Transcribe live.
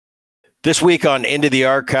This week on Into the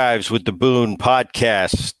Archives with the Boone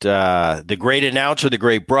podcast, the great announcer, the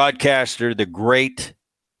great broadcaster, the great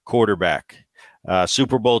quarterback,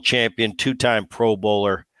 Super Bowl champion, two-time Pro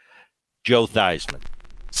Bowler, Joe Theismann.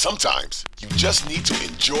 Sometimes you just need to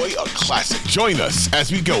enjoy a classic. Join us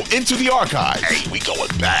as we go into the archives. Hey, we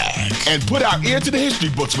going back. And put our ear to the history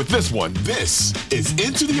books with this one. This is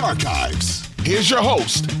Into the Archives. Here's your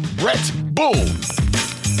host, Brett Boone.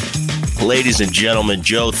 Ladies and gentlemen,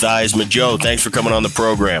 Joe Theismann. Joe, thanks for coming on the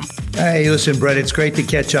program. Hey, listen, Brett, it's great to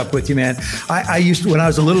catch up with you, man. I used to, when I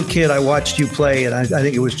was a little kid, I watched you play, and I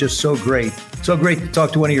think it was just so great. So great to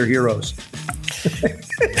talk to one of your heroes.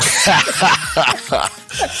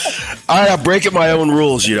 All right, I'm breaking my own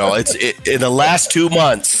rules. In the last 2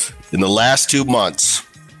 months,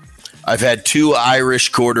 I've had two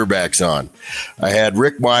Irish quarterbacks on. I had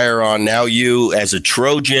Rick Meyer on, now you as a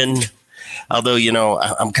Trojan. Although,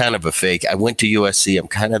 I'm kind of a fake. I went to USC. I'm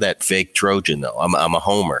kind of that fake Trojan, though. I'm a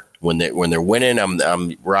homer. When they're winning,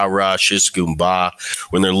 I'm rah rah shish goomba.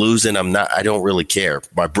 When they're losing, I'm not. I don't really care.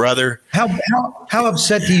 My brother. How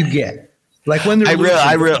upset do you get? Like when they're losing?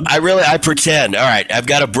 I pretend. All right, I've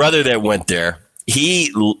got a brother that went there.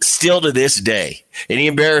 He still to this day, and he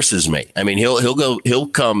embarrasses me. I mean, he'll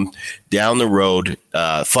come down the road,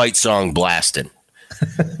 fight song blasting.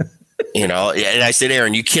 And I said,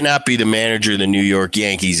 Aaron, you cannot be the manager of the New York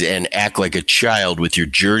Yankees and act like a child with your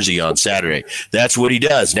jersey on Saturday. That's what he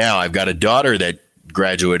does. Now, I've got a daughter that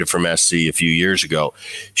graduated from SC a few years ago.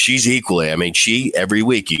 She's equally. I mean, every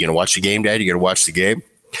week, you going to watch the game, Dad? You going to watch the game?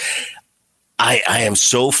 I am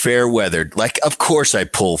so fair weathered. Like, of course I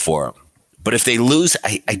pull for them. But if they lose,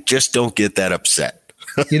 I just don't get that upset.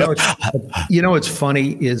 What's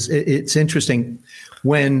funny is it's interesting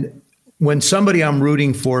when somebody I'm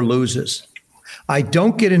rooting for loses, I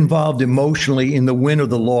don't get involved emotionally in the win or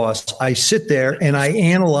the loss. I sit there and I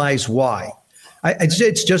analyze why. I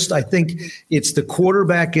think it's the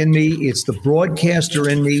quarterback in me. It's the broadcaster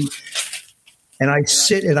in me. And I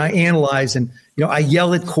sit and I analyze and, I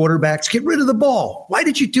yell at quarterbacks, get rid of the ball. Why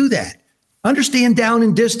did you do that? Understand down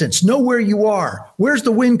and distance. Know where you are. Where's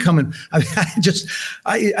the wind coming?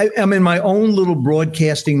 I'm in my own little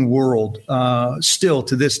broadcasting world still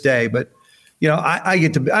to this day. But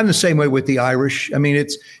I'm the same way with the Irish. I mean,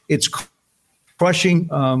 it's crushing.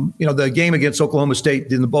 The game against Oklahoma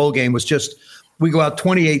State in the bowl game was just we go out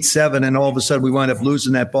 28-7, and all of a sudden we wind up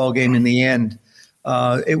losing that ball game in the end.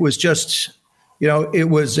 It was just, it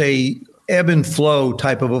was a ebb and flow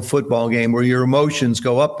type of a football game where your emotions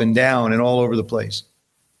go up and down and all over the place.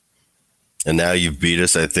 And now you've beat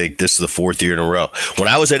us. I think this is the fourth year in a row. When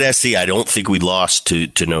I was at SC, I don't think we lost to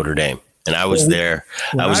Notre Dame. And I was there.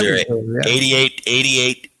 I was there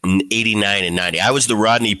 88, 89, and 90. I was the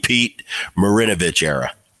Rodney Pete Marinovich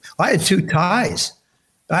era. I had two ties.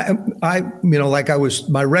 My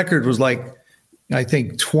record was like, I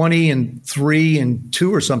think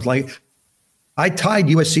 20-3-2 or something like. I tied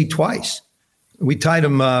USC twice. We tied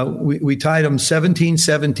them. We tied them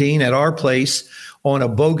 17-17 at our place on a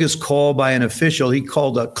bogus call by an official. He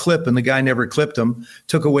called a clip, and the guy never clipped him.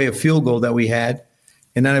 Took away a field goal that we had,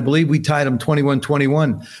 and then I believe we tied them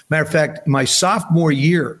 21-21. Matter of fact, my sophomore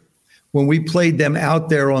year, when we played them out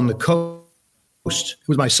there on the coast, it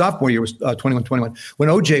was my sophomore year. Was 21-21 when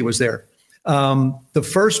OJ was there. The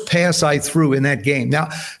first pass I threw in that game.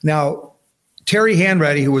 Now. Terry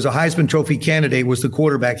Hanratty, who was a Heisman Trophy candidate, was the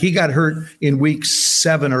quarterback. He got hurt in week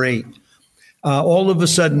 7 or 8. All of a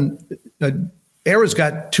sudden, Era's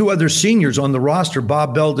got two other seniors on the roster,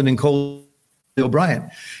 Bob Belden and Cole O'Brien.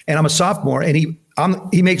 And I'm a sophomore, and he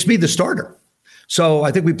makes me the starter. So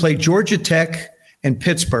I think we played Georgia Tech and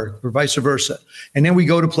Pittsburgh, or vice versa. And then we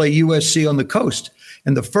go to play USC on the coast.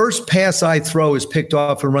 And the first pass I throw is picked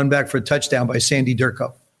off and run back for a touchdown by Sandy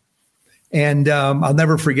Durko. And I'll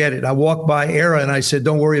never forget it. I walked by Era and I said,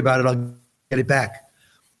 don't worry about it. I'll get it back.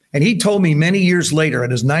 And he told me many years later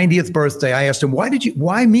at his 90th birthday, I asked him, why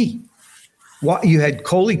me? Why you had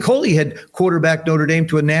Coley? Coley had quarterbacked Notre Dame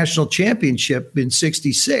to a national championship in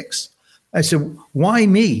 66. I said, why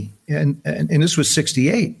me? And this was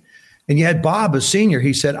 68. And you had Bob, a senior.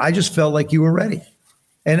 He said, I just felt like you were ready.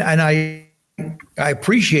 And I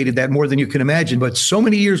appreciated that more than you can imagine. But so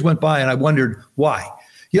many years went by and I wondered why.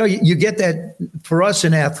 You get that for us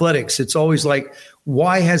in athletics. It's always like,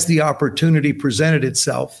 why has the opportunity presented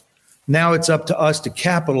itself? Now it's up to us to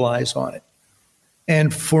capitalize on it.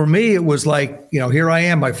 And for me, it was like, here I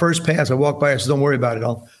am, my first pass. I walked by, I said, don't worry about it.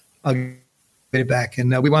 I'll get it back.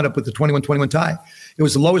 And we wound up with the 21-21 tie. It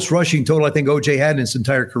was the lowest rushing total I think OJ had in his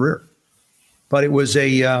entire career. But it was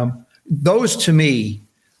those to me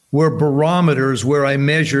were barometers where I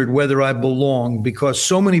measured whether I belonged, because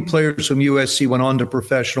so many players from USC went on to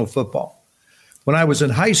professional football. When I was in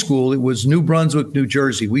high school, it was New Brunswick, New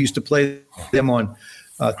Jersey. We used to play them on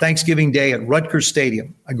Thanksgiving Day at Rutgers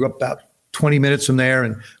Stadium. I grew up about 20 minutes from there,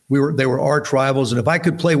 and they were arch rivals. And if I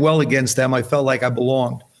could play well against them, I felt like I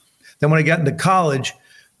belonged. Then when I got into college,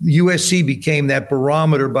 USC became that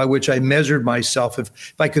barometer by which I measured myself.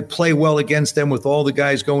 If I could play well against them with all the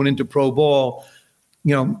guys going into pro ball,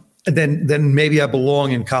 then maybe I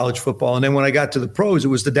belong in college football. And then when I got to the pros, it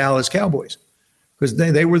was the Dallas Cowboys, because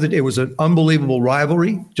it was an unbelievable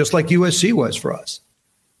rivalry, just like USC was for us.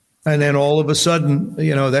 And then all of a sudden,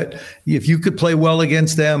 that if you could play well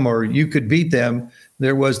against them or you could beat them,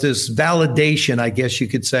 there was this validation, I guess you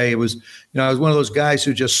could say. It was, I was one of those guys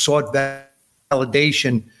who just sought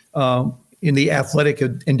validation in the athletic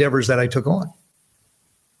endeavors that I took on.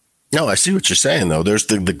 No, I see what you're saying, though. There's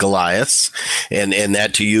the Goliaths, and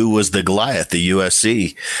that to you was the Goliath, the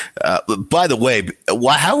USC. By the way,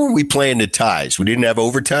 how were we playing the ties? We didn't have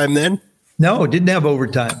overtime then? No, it didn't have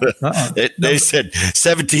overtime. They said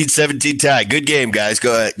 17-17 tie. Good game, guys.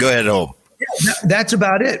 Go ahead home. Yeah, that's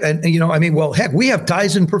about it. And, heck, we have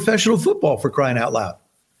ties in professional football, for crying out loud.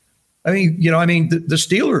 I mean, the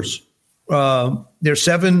Steelers, they're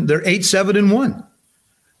 8-7-1.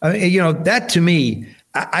 I mean, that to me,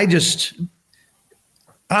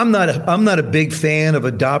 I'm not a big fan of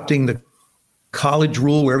adopting the college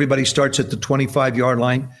rule where everybody starts at the 25-yard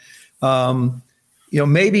line.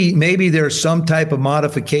 Maybe there's some type of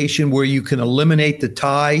modification where you can eliminate the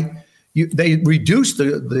tie. They reduced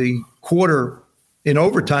the quarter in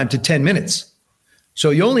overtime to 10 minutes. So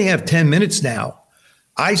you only have 10 minutes now.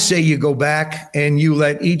 I say you go back and you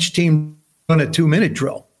let each team run a 2-minute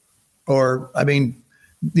drill.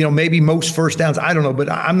 Maybe most first downs. I don't know, but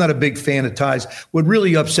I'm not a big fan of ties. What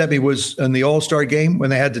really upset me was in the All-Star game, when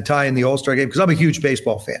they had the tie in the All-Star game, because I'm a huge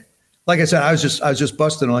baseball fan. Like I said, I was just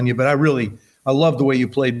busting on you, but I love the way you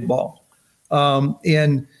played ball.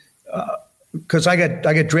 Because I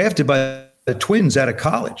got drafted by the Twins out of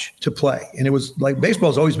college to play, and it was like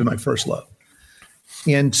baseball's always been my first love.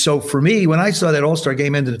 And so for me, when I saw that All-Star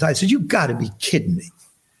game end in a tie, I said, "You got to be kidding me."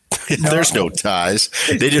 There's no ties.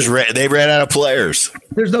 They ran out of players.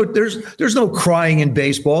 There's no crying in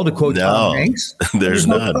baseball, to quote Tom Hanks. There's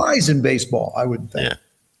no cries in baseball, I would think. Yeah.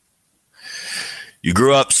 You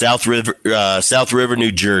grew up South River,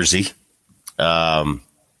 New Jersey. Want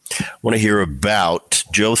to hear about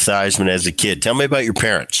Joe Theismann as a kid. Tell me about your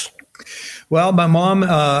parents. Well, my mom,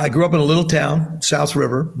 I grew up in a little town, South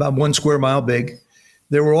River, about 1 square mile big.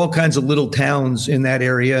 There were all kinds of little towns in that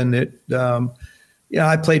area, and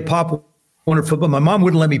I played Pop Warner football. My mom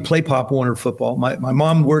wouldn't let me play Pop Warner football. My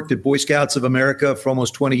mom worked at Boy Scouts of America for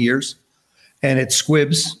almost 20 years and at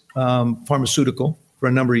Squibbs Pharmaceutical for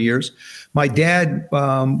a number of years. My dad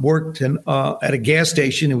worked at a gas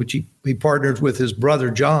station in which he partnered with his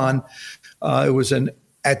brother, John.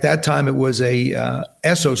 At that time, it was a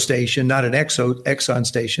Esso station, not an Exxon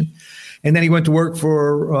station. And then he went to work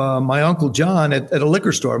for my Uncle John at a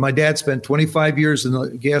liquor store. My dad spent 25 years in the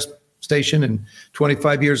gas station and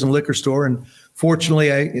 25 years in the liquor store. And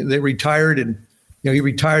fortunately, they retired, and he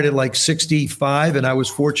retired at like 65, and I was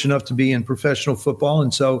fortunate enough to be in professional football.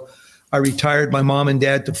 And so I retired my mom and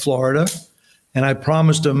dad to Florida, and I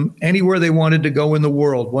promised them anywhere they wanted to go in the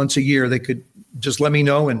world once a year, they could just let me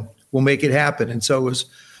know and we'll make it happen. And so it was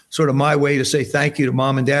sort of my way to say thank you to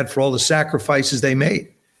mom and dad for all the sacrifices they made.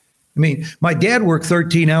 I mean, my dad worked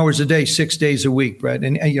 13 hours a day, 6 days a week, Brett.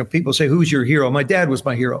 And people say, who's your hero? My dad was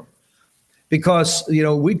my hero, because,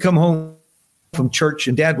 we'd come home from church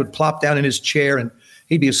and dad would plop down in his chair and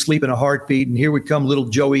he'd be asleep in a heartbeat. And here would come little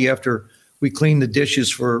Joey after we cleaned the dishes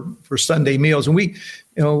for Sunday meals. And we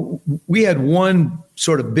had one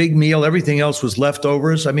sort of big meal. Everything else was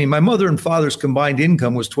leftovers. I mean, my mother and father's combined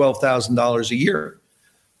income was $12,000 a year.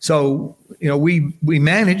 So, we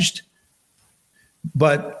managed,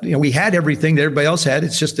 but, we had everything that everybody else had.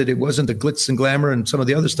 It's just that it wasn't the glitz and glamour and some of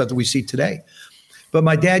the other stuff that we see today. But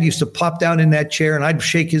my dad used to plop down in that chair and I'd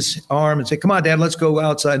shake his arm and say, "Come on, Dad, let's go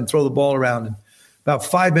outside and throw the ball around." And about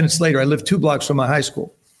 5 minutes later, I lived 2 blocks from my high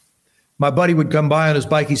school. My buddy would come by on his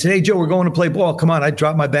bike. He said, "Hey, Joe, we're going to play ball. Come on." I'd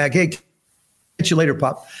drop my bag. "Hey, catch you later,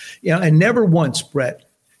 Pop." And never once, Brett,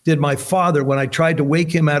 did my father, when I tried to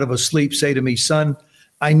wake him out of a sleep, say to me, "Son,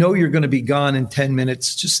 I know you're going to be gone in 10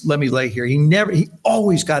 minutes. Just let me lay here." He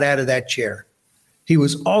always got out of that chair. He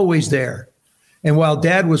was always there. And while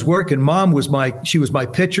Dad was working, Mom was she was my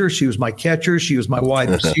pitcher. She was my catcher. She was my wide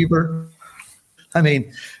receiver. I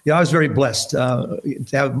mean, I was very blessed to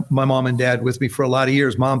have my mom and dad with me for a lot of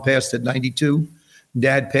years. Mom passed at 92.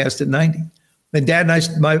 Dad passed at 90. And Dad and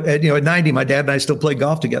I, at 90, my dad and I still play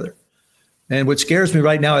golf together. And what scares me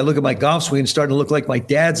right now, I look at my golf swing and starting to look like my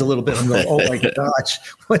dad's a little bit. I'm going, oh my gosh,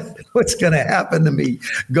 what's going to happen to me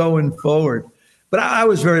going forward? But I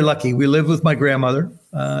was very lucky. We lived with my grandmother.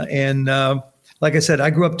 And like I said, I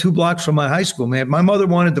grew up 2 blocks from my high school, man. My mother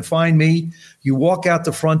wanted to find me. You walk out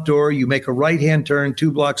the front door, you make a right-hand turn,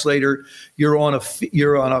 2 blocks later, you're on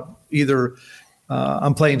either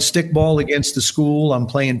I'm playing stickball against the school, I'm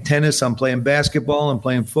playing tennis, I'm playing basketball, I'm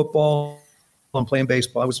playing football, I'm playing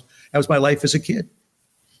baseball. That was my life as a kid.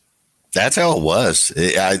 That's how it was.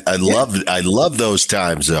 I love those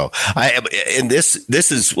times though.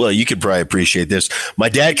 This is, well, you could probably appreciate this. My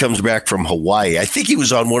dad comes back from Hawaii. I think he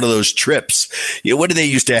was on one of those trips. What did they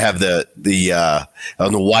used to have the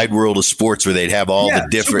on the Wide World of Sports where they'd have all the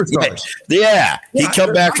different. Yeah. He'd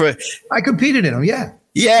come back from. I competed in them. Yeah.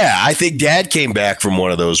 Yeah. I think Dad came back from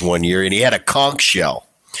one of those one year and he had a conch shell.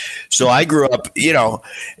 So I grew up,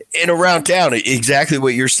 in around town, exactly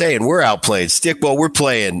what you're saying. We're out playing stickball. We're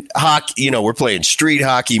playing hockey. We're playing street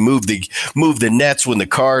hockey. Move the nets when the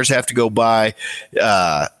cars have to go by.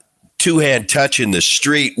 2-hand touch in the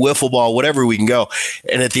street, wiffle ball, whatever we can go.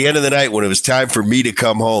 And at the end of the night, when it was time for me to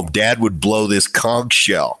come home, Dad would blow this conch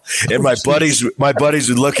shell, and my buddies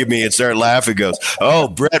would look at me and start laughing. Goes, "Oh,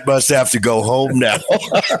 Brett must have to go home now."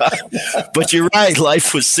 But you're right.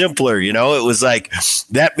 Life was simpler. It was like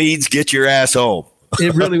that means get your ass home.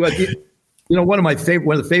 It really was. One of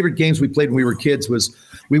the favorite games we played when we were kids was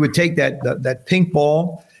we would take that pink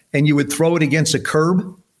ball and you would throw it against a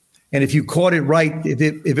curb. And if you caught it right, if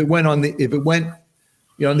it went on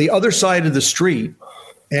the other side of the street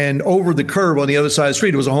and over the curb on the other side of the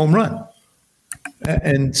street, it was a home run.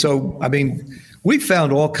 And so, we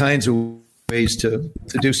found all kinds of ways to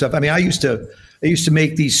do stuff. I used to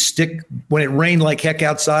make these when it rained like heck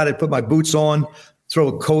outside, I'd put my boots on, throw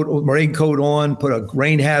a raincoat on, put a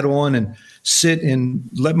rain hat on, and sit and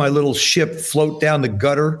let my little ship float down the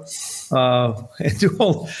gutter. And do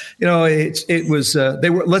all, it was, they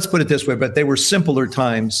were, let's put it this way, but they were simpler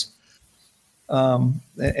times. And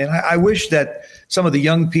I wish that some of the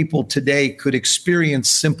young people today could experience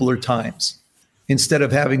simpler times instead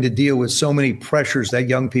of having to deal with so many pressures that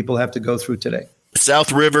young people have to go through today.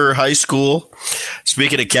 South River High School.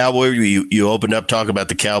 Speaking of Cowboys, you opened up talking about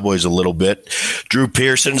the Cowboys a little bit. Drew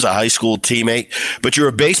Pearson's a high school teammate, but you're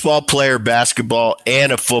a baseball player, basketball,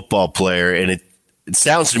 and a football player, and it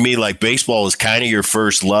sounds to me like baseball is kind of your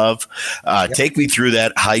first love. Take me through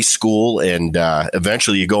that high school, and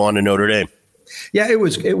eventually you go on to Notre Dame. Yeah, it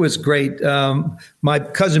was great. My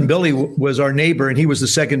cousin Billy was our neighbor, and he was the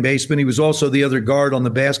second baseman. He was also the other guard on the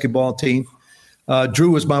basketball team.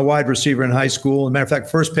 Drew was my wide receiver in high school. As a matter of fact,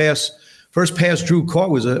 first pass Drew caught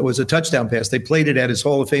was a touchdown pass. They played it at his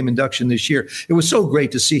Hall of Fame induction this year. It was so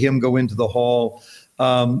great to see him go into the Hall.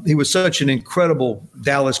 He was such an incredible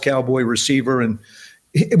Dallas Cowboy receiver, and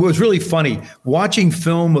it was really funny watching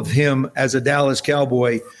film of him as a Dallas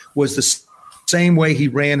Cowboy. Was the same way he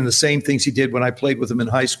ran and the same things he did when I played with him in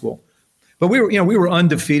high school. But we were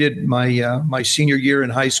undefeated my senior year in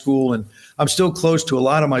high school, and I'm still close to a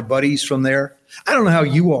lot of my buddies from there. I don't know how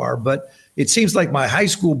you are, but it seems like my high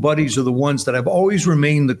school buddies are the ones that I've always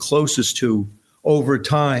remained the closest to over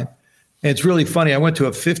time. And it's really funny. I went to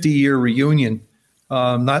a 50-year reunion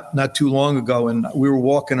not too long ago, and we were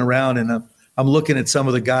walking around, and I'm looking at some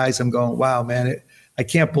of the guys. I'm going, wow, man, I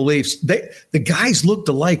can't believe the guys looked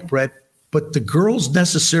alike, Brett, but the girls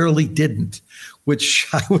necessarily didn't, which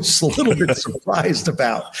I was a little bit surprised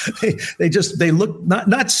about. They looked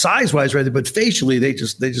not size-wise, rather, but facially they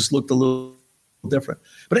just looked a little different.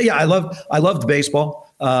 But yeah, I loved baseball.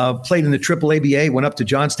 Played in the AAABA, went up to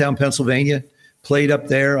Johnstown, Pennsylvania, played up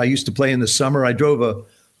there. I used to play in the summer. I drove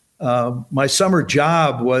my summer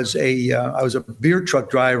job was I was a beer truck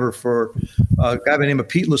driver for a guy by the name of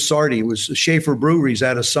Pete Lasardi. It was Schaefer Breweries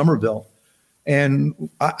out of Somerville. And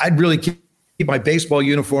I'd really keep my baseball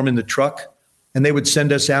uniform in the truck, and they would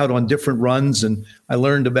send us out on different runs, and I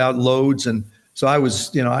learned about loads. And so I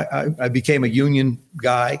was, I became a union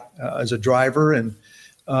guy as a driver. And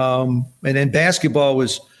then basketball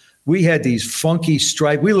we had these funky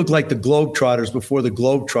stripes. We looked like the Globetrotters before the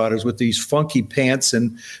Globetrotters with these funky pants,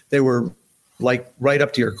 and they were like right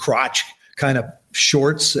up to your crotch kind of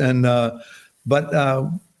shorts. And but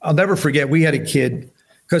I'll never forget, we had a kid,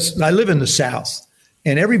 because I live in the South,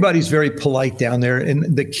 and everybody's very polite down there.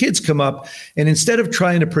 And the kids come up, and instead of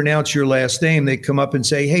trying to pronounce your last name, they come up and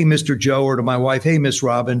say, "Hey, Mr. Joe," or to my wife, "Hey, Miss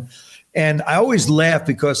Robin." And I always laugh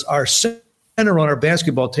because our center on our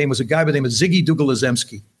basketball team was a guy by the name of Ziggy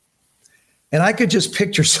Dugalazemski. And I could just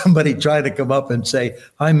picture somebody trying to come up and say,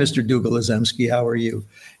 "Hi, Mr. Dougal-Azemski, how are you?"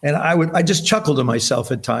 And I just chuckled to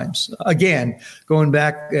myself at times. Again, going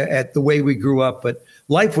back at the way we grew up, but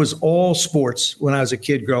life was all sports when I was a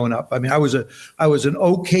kid growing up. I mean, I was an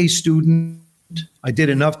okay student. I did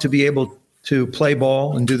enough to be able to play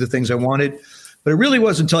ball and do the things I wanted. But it really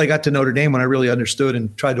wasn't until I got to Notre Dame when I really understood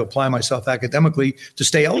and tried to apply myself academically to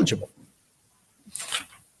stay eligible.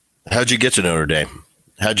 How'd you get to Notre Dame?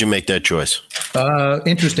 How'd you make that choice?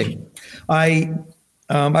 Interesting. I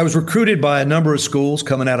was recruited by a number of schools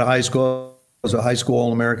coming out of high school. I was a high school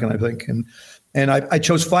All-American, I think. And I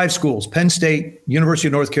chose 5 schools: Penn State, University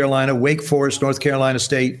of North Carolina, Wake Forest, North Carolina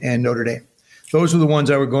State, and Notre Dame. Those were the ones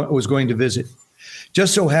I was going to visit.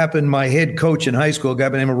 Just so happened my head coach in high school, a guy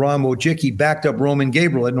by the name of Ron Wojcicki, backed up Roman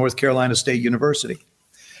Gabriel at North Carolina State University.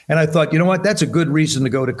 And I thought, you know what, that's a good reason to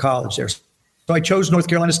go to college there. So I chose North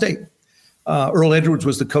Carolina State. Earl Edwards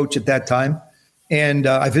was the coach at that time. And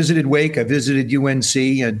I visited Wake, I visited UNC,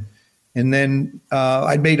 and then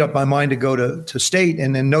I'd made up my mind to go to State.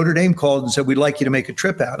 And then Notre Dame called and said, "We'd like you to make a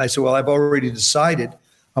trip out." And I said, "Well, I've already decided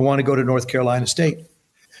I want to go to North Carolina State."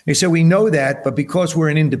 He said, "We know that, but because we're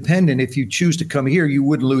an independent, if you choose to come here, you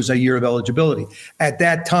wouldn't lose a year of eligibility." At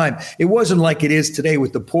that time, it wasn't like it is today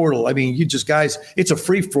with the portal. I mean, it's a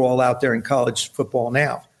free-for-all out there in college football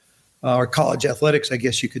now, or college athletics, I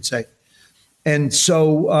guess you could say. And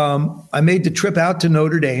so I made the trip out to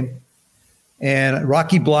Notre Dame, and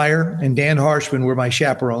Rocky Blyer and Dan Harshman were my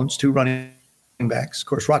chaperones, 2 running backs. Of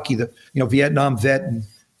course, Rocky, the Vietnam vet and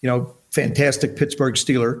fantastic Pittsburgh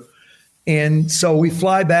Steeler. And so we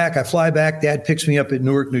fly back. I fly back. Dad picks me up at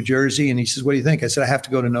Newark, New Jersey, and he says, "What do you think?" I said, "I have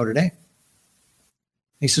to go to Notre Dame."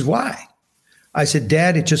 He says, "Why?" I said,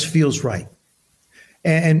 "Dad, it just feels right."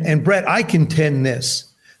 And Brett, I contend this,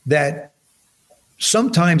 that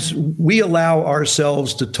sometimes we allow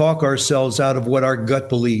ourselves to talk ourselves out of what our gut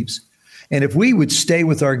believes. And if we would stay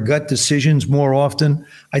with our gut decisions more often,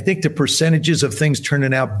 I think the percentages of things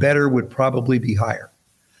turning out better would probably be higher.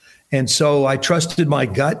 And so I trusted my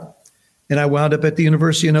gut. And I wound up at the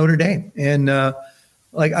University of Notre Dame. And I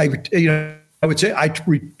would say I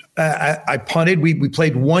punted. We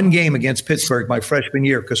played one game against Pittsburgh my freshman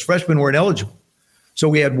year because freshmen weren't eligible. So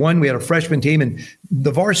we had a freshman team, and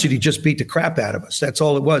the varsity just beat the crap out of us. That's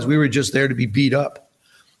all it was. We were just there to be beat up.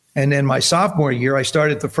 And then my sophomore year, I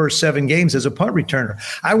started the first 7 games as a punt returner.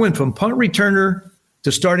 I went from punt returner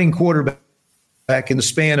to starting quarterback in the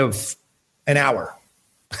span of an hour.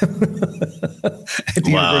 At the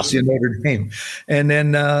University of Notre Dame. And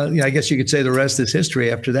then, I guess you could say the rest is history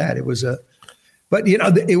after that. It was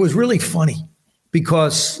it was really funny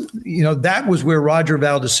because, that was where Roger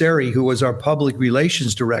Baldessari, who was our public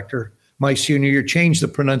relations director my senior year, changed the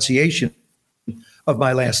pronunciation of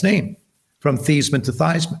my last name from Theismann to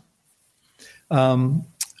Theismann.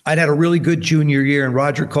 I'd had a really good junior year, and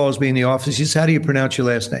Roger calls me in the office. He says, "How do you pronounce your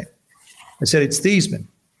last name?" I said, "It's Theismann."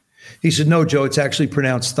 He said, "No, Joe, it's actually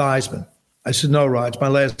pronounced Theismann." I said, "No, Raj, my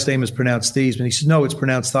last name is pronounced Theismann." He said, "No, it's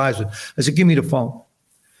pronounced Theismann." I said, "Give me the phone."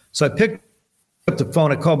 So I picked up the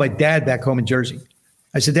phone. I called my dad back home in Jersey.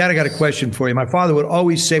 I said, "Dad, I got a question for you." My father would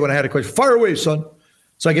always say when I had a question, "Fire away, son."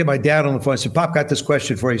 So I get my dad on the phone. I said, "Pop, got this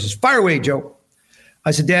question for you." He says, "Fire away, Joe." I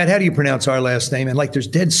said, "Dad, how do you pronounce our last name?" And there's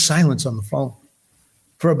dead silence on the phone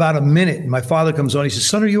for about a minute. And my father comes on. He says,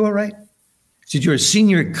 "Son, are you all right?" He said, "You're a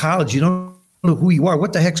senior at college. You don't know who you are.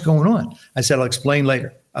 What the heck's going on?" I said, "I'll explain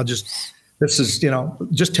later. Just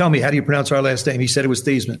tell me, how do you pronounce our last name?" He said it was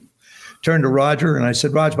Theismann. Turned to Roger and I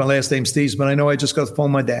said, "Roger, my last name's Theismann. I know, I just got the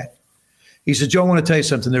phone with my dad." He said, "Joe, I want to tell you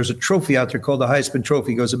something. There's a trophy out there called the Heisman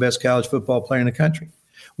Trophy. It goes to the best college football player in the country.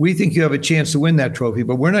 We think you have a chance to win that trophy,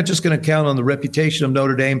 but we're not just going to count on the reputation of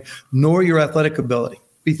Notre Dame nor your athletic ability.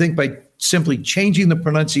 We think by simply changing the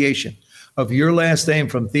pronunciation of your last name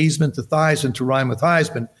from Theismann to Theismann to rhyme with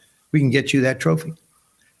Heisman, we can get you that trophy."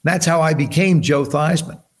 That's how I became Joe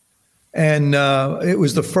Theismann. And it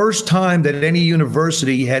was the first time that any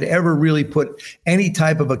university had ever really put any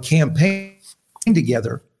type of a campaign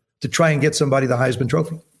together to try and get somebody the Heisman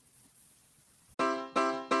Trophy.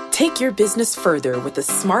 Take your business further with the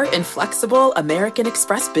smart and flexible American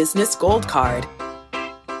Express Business Gold Card.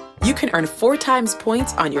 You can earn 4 times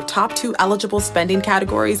points on your top 2 eligible spending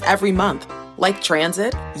categories every month, like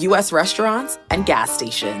transit, U.S. restaurants, and gas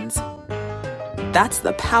stations. That's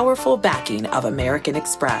the powerful backing of American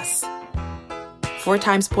Express. 4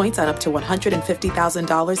 times points on up to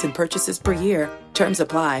 $150,000 in purchases per year. Terms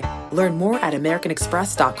apply. Learn more at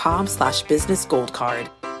americanexpress.com/businessgoldcard.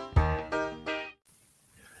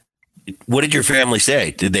 What did your family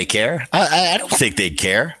say? Did they care? I don't think they'd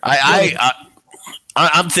care.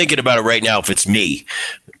 I'm thinking about it right now. If it's me,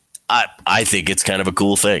 I think it's kind of a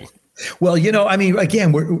cool thing. Well, I mean,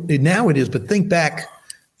 again, now it is, but think back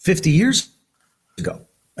 50 years ago.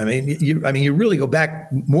 I mean, you really go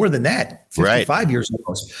back more than that, 55 right. years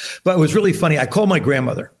almost. But it was really funny. I called my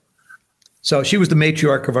grandmother. So she was the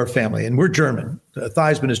matriarch of our family, and we're German.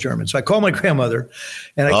 Theismann is German. So I called my grandmother.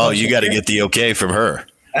 And you got to get the okay from her.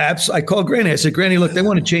 I called Granny. I said, Granny, look, they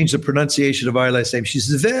want to change the pronunciation of our last name. She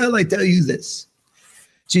says, well, I tell you this.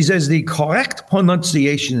 She says, the correct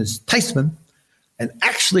pronunciation is Theismann. And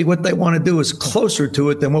actually what they want to do is closer to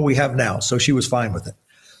it than what we have now. So she was fine with it.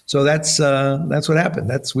 So that's what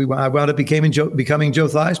happened. I wound up becoming Joe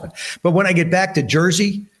Theismann. But when I get back to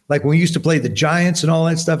Jersey, like when we used to play the Giants and all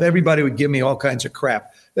that stuff, everybody would give me all kinds of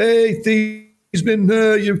crap. Hey,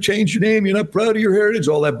 Theismann, you've changed your name. You're not proud of your heritage.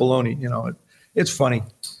 All that baloney. It's funny.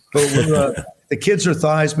 But the kids are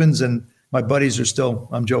Theismanns and my buddies are still,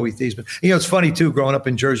 I'm Joey Theismann. It's funny too, growing up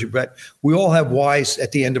in Jersey, Brett, we all have Y's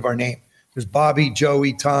at the end of our name. There's Bobby,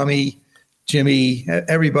 Joey, Tommy, Jimmy.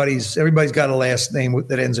 Everybody's got a last name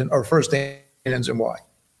that ends in, or first name ends in Y.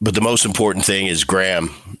 But the most important thing is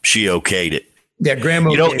Graham. She okayed it. Yeah, Graham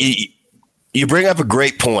okayed it. You bring up a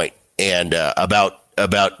great point and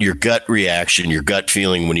about your gut reaction, your gut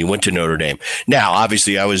feeling when you went to Notre Dame. Now,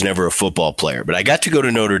 obviously, I was never a football player, but I got to go to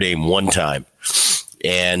Notre Dame one time,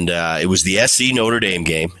 and it was the SC Notre Dame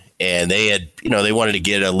game, and they had, they wanted to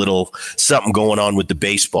get a little something going on with the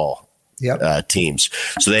baseball teams.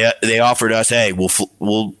 So they offered us, hey,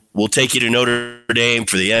 we'll take you to Notre Dame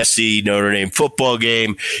for the SC Notre Dame football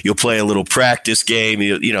game. You'll play a little practice game.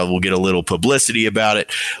 We'll get a little publicity about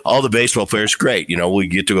it. All the baseball players, great. We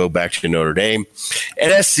get to go back to Notre Dame.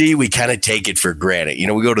 At SC, we kind of take it for granted.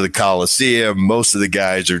 We go to the Coliseum. Most of the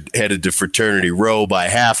guys are headed to fraternity row by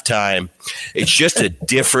halftime. It's just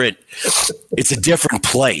it's a different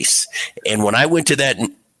place. And when I went to that,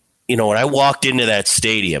 when I walked into that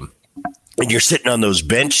stadium and you're sitting on those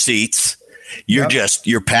bench seats,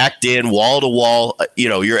 you're packed in wall to wall,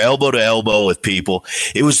 you're elbow to elbow with people.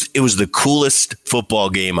 It was the coolest football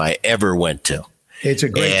game I ever went to. It's a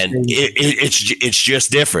great and it's just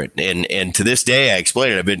different. And to this day, I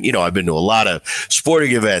explain it. I've been to a lot of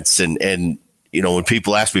sporting events and when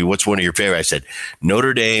people ask me what's one of your favorite, I said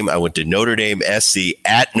Notre Dame. I went to Notre Dame SC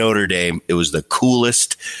at Notre Dame. It was the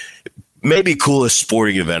coolest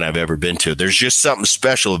sporting event I've ever been to. There's just something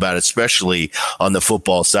special about it, especially on the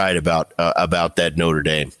football side about that Notre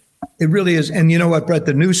Dame. It really is. And you know what, Brett,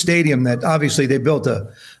 the new stadium that obviously they built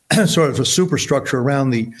a sort of a superstructure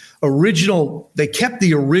around the original. They kept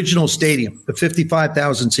the original stadium, the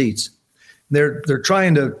 55,000 seats. They're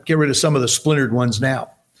trying to get rid of some of the splintered ones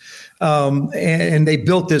now. And they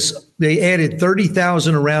built this, they added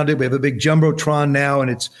 30,000 around it. We have a big Jumbotron now,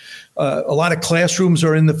 and it's a lot of classrooms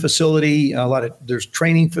are in the facility. There's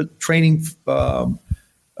training for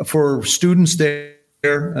students there.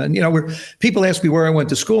 And, people ask me where I went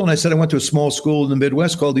to school, and I said I went to a small school in the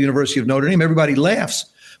Midwest called the University of Notre Dame. Everybody laughs.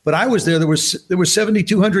 But I was there. There were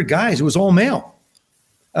 7,200 guys. It was all male.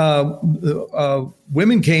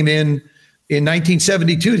 Women came in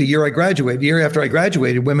 1972, the year I graduated. The year after I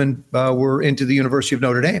graduated, women were into the University of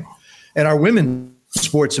Notre Dame. And our women's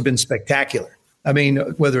sports have been spectacular. I mean,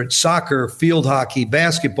 whether it's soccer, field hockey,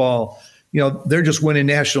 basketball, they're just winning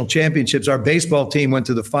national championships. Our baseball team went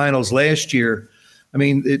to the finals last year. I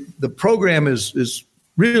mean, the program is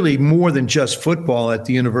really more than just football at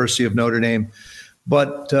the University of Notre Dame.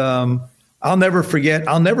 But I'll never forget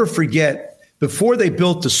before they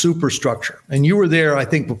built the superstructure, and you were there, I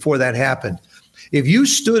think, before that happened. If you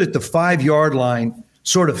stood at the 5-yard line,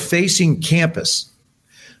 sort of facing campus,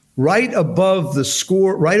 right above the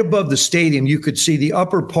stadium, you could see the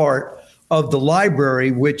upper part of the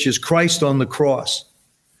library, which is Christ on the cross.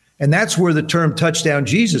 And that's where the term touchdown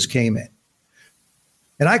Jesus came in.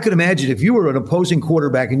 And I could imagine if you were an opposing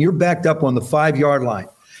quarterback and you're backed up on the 5-yard line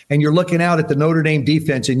and you're looking out at the Notre Dame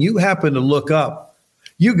defense and you happen to look up,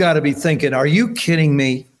 you got to be thinking, are you kidding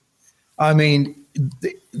me? I mean,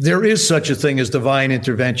 there is such a thing as divine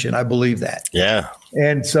intervention. I believe that. Yeah.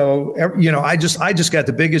 And so, I just got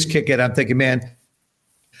the biggest kick at it. I'm thinking, man,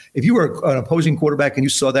 if you were an opposing quarterback and you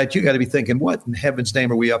saw that, you got to be thinking, what in heaven's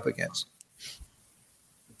name are we up against?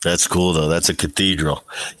 That's cool, though. That's a cathedral.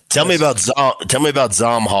 Tell me about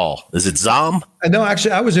Zom Hall. Is it Zom? No,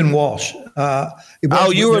 actually, I was in Walsh.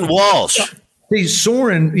 You were in Walsh. See,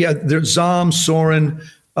 Soren, there's Zom, Soren.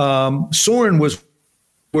 Soren was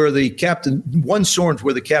where the captain, one Soren's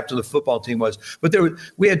where the captain of the football team was. But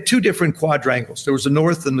we had two different quadrangles. There was the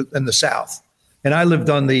north and the south. And I lived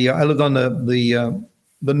on the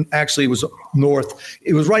actually it was north.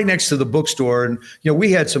 It was right next to the bookstore. And,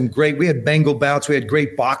 we had we had Bengal bouts. We had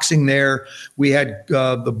great boxing there. We had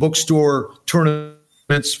the bookstore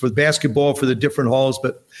tournaments for basketball for the different halls.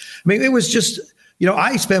 But I mean, it was just,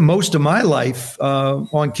 I spent most of my life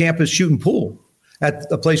on campus shooting pool at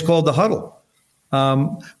a place called the Huddle.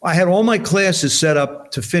 I had all my classes set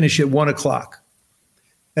up to finish at 1:00.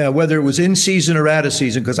 Whether it was in season or out of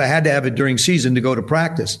season, because I had to have it during season to go to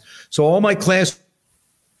practice. So all my classes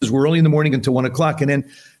were early in the morning until 1:00.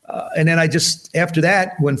 And then I just, after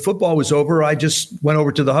that, when football was over, I just went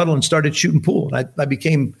over to the Huddle and started shooting pool. And I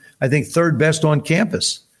became, I think, third best on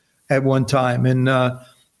campus at one time. And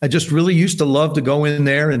I just really used to love to go in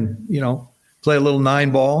there and, play a little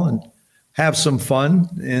 9-ball and have some fun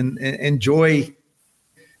and enjoy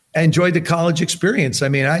the college experience. I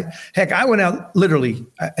mean, I went out literally,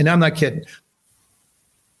 and I'm not kidding,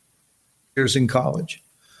 years in college.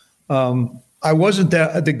 I wasn't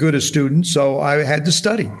the good a student, so I had to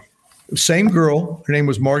study. Same girl, her name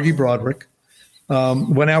was Margie Broderick.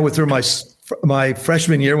 Went out with her my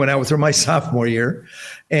freshman year, went out with her my sophomore year.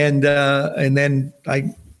 And then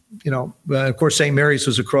of course, St. Mary's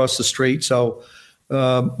was across the street. So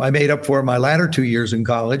I made up for it my latter 2 years in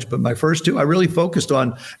college, but my first two, I really focused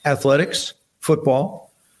on athletics,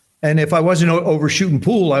 football. And if I wasn't overshooting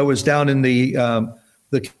pool, I was down in the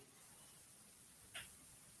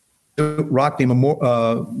Rockney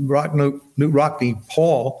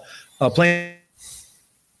Hall playing.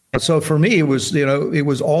 So for me, it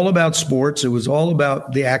was all about sports. It was all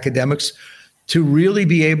about the academics to really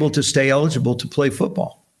be able to stay eligible to play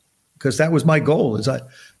football, because that was my goal.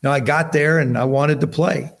 I got there and I wanted to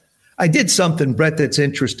play. I did something, Brett, that's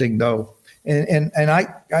interesting though. And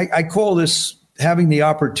I call this having the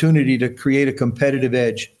opportunity to create a competitive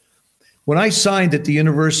edge. When I signed at the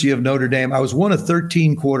University of Notre Dame, I was one of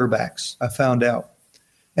 13 quarterbacks, I found out.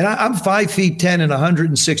 And I'm 5'10" and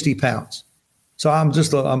 160 pounds. So I'm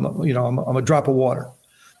a drop of water.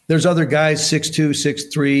 There's other guys, 6'2",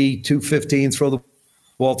 6'3", 215, throw the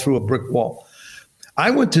ball through a brick wall. I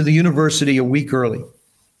went to the university a week early.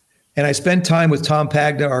 And I spent time with Tom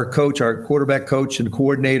Pagna, our coach, our quarterback coach and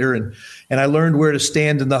coordinator, and I learned where to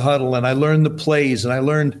stand in the huddle, and I learned the plays, and I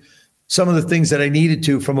learned some of the things that I needed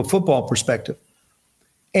to from a football perspective.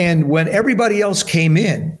 And when everybody else came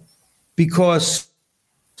in, because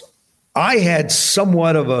I had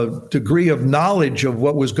somewhat of a degree of knowledge of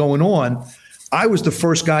what was going on, I was the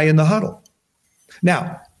first guy in the huddle.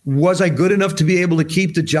 Now, was I good enough to be able to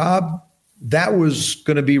keep the job? That was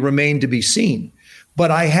going to remain to be seen. But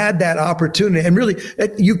I had that opportunity, and really,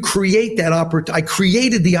 you create that opportunity. I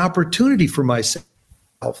created the opportunity for myself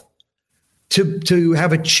to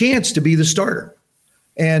have a chance to be the starter.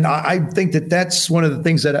 And I think that's one of the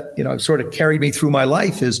things that sort of carried me through my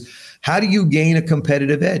life is, how do you gain a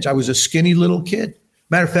competitive edge? I was a skinny little kid.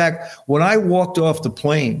 Matter of fact, when I walked off the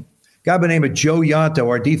plane, a guy by the name of Joe Yanto,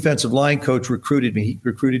 our defensive line coach, recruited me. He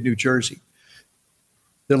recruited New Jersey.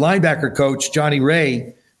 The linebacker coach, Johnny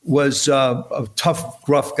Ray, was a tough,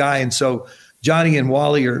 gruff guy. And so Johnny and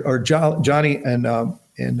Wally or Johnny and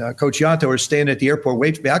Coach Yanto are standing at the airport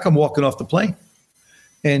waiting for me. I come walking off the plane.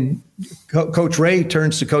 And Coach Ray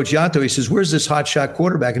turns to Coach Yanto. He says, "Where's this hotshot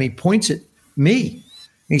quarterback?" And he points at me. And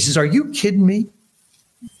he says, "Are you kidding me?"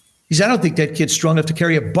 He said, "I don't think that kid's strong enough to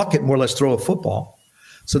carry a bucket, more or less throw a football."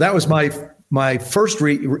 So that was my first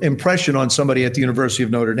impression on somebody at the University of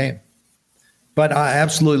Notre Dame. But I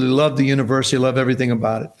absolutely love the university. I love everything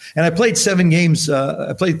about it. And I played 7 games.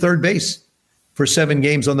 I played third base for 7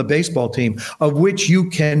 games on the baseball team, of which you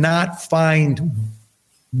cannot find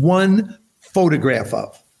one photograph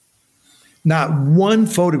of. Not one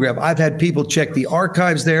photograph. I've had people check the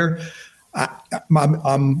archives there.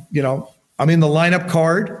 I'm in the lineup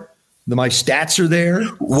card. My stats are there.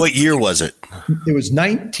 What year was it? It was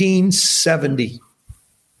 1970.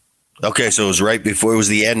 Okay, so it was right before, it was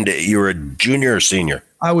the end. You were a junior or senior?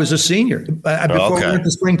 I was a senior before we went to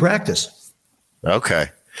spring practice. Okay.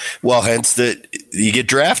 Well, hence you get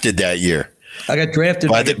drafted that year. I got drafted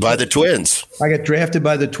by the Twins. I got drafted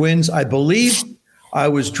by the Twins. I believe I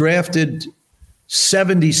was drafted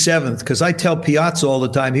 77th, because I tell Piazza all the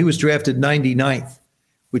time he was drafted 99th,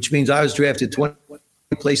 which means I was drafted 20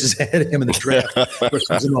 places ahead of him in the draft. Of course,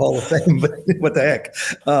 he was in the Hall of Fame, but what the heck?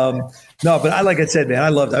 No, but like I said, man, I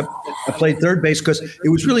loved it. I played third base because it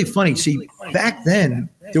was really funny. See, back then,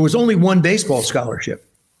 there was only one baseball scholarship.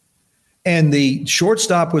 And the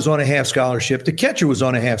shortstop was on a half scholarship. The catcher was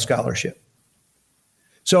on a half scholarship.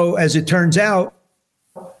 So as it turns out,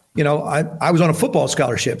 I was on a football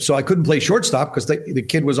scholarship, so I couldn't play shortstop because the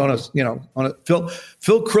kid was on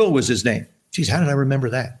Phil Krill was his name. Geez, how did I remember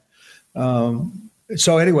that?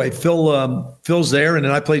 So anyway, Phil's there, and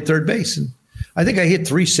then I played third base, and I think I hit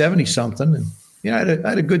 370 something, and I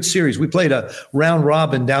had a good series. We played a round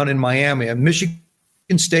robin down in Miami, and Michigan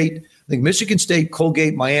State,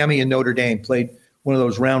 Colgate, Miami, and Notre Dame played one of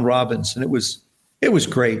those round robins, and it was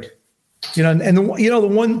great. The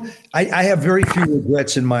one I have very few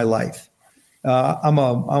regrets in my life.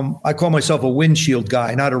 I call myself a windshield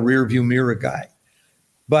guy, not a rear view mirror guy.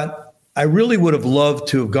 But I really would have loved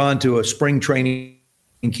to have gone to a spring training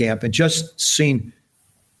camp and just seen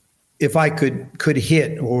if I could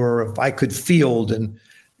hit or if I could field. And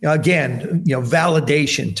again,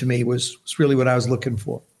 validation to me was really what I was looking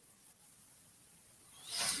for.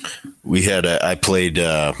 I played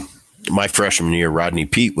my freshman year. Rodney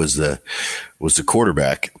Peete was the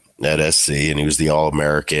quarterback at SC, and he was the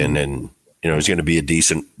All-American, and he was going to be a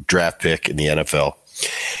decent draft pick in the NFL.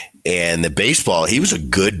 And the baseball, he was a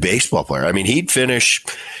good baseball player. I mean, he'd finish,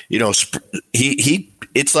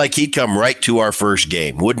 it's like he'd come right to our first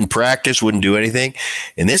game, wouldn't practice, wouldn't do anything.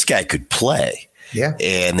 And this guy could play. Yeah.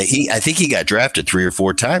 And I think he got drafted 3 or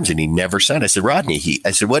 4 times and he never signed. I said, Rodney,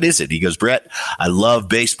 I said, what is it? He goes, Brett, I love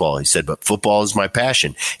baseball. He said, but football is my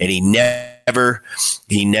passion. And he never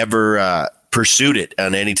pursued it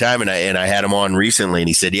on any time. And I had him on recently and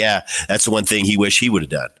he said, yeah, that's the one thing he wished he would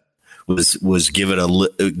have done. Was give it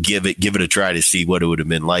a try to see what it would have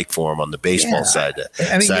been like for him on the baseball side of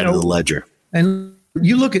the ledger. And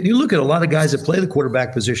you look at a lot of guys that play the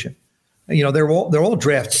quarterback position. They're all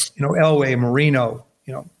drafted. Elway, Marino.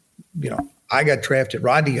 I got drafted.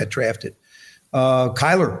 Rodney got drafted.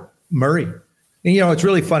 Kyler Murray. And, it's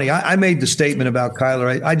really funny. I made the statement about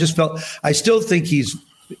Kyler. I still think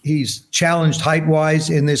he's challenged height wise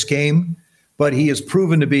in this game. But he has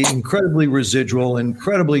proven to be incredibly residual,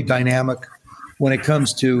 incredibly dynamic when it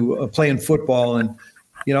comes to playing football. And,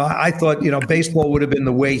 I thought, baseball would have been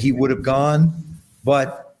the way he would have gone.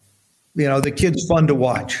 But, the kid's fun to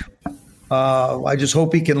watch. I just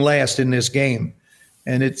hope he can last in this game.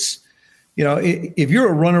 And it's, if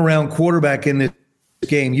you're a runaround quarterback in this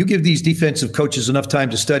game, you give these defensive coaches enough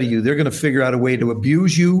time to study you, they're going to figure out a way to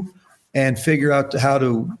abuse you and figure out how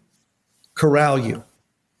to corral you.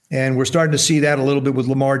 And we're starting to see that a little bit with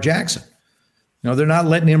Lamar Jackson. They're not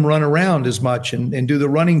letting him run around as much and do the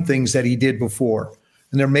running things that he did before.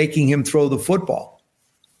 And they're making him throw the football.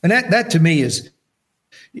 And that to me is,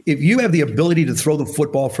 if you have the ability to throw the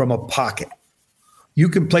football from a pocket, you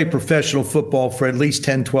can play professional football for at least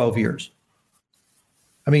 10, 12 years.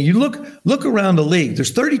 I mean, you look around the league.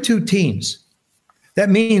 There's 32 teams. That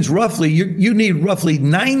means roughly you need roughly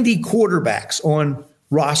 90 quarterbacks on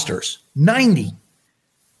rosters. 90.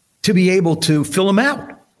 To be able to fill them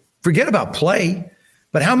out. Forget about play,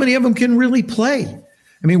 but how many of them can really play?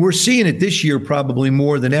 I mean, we're seeing it this year probably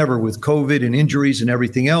more than ever with COVID and injuries and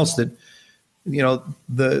everything else that,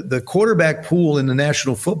 the quarterback pool in the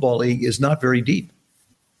National Football League is not very deep.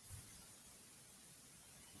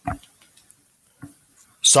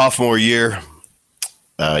 Sophomore year,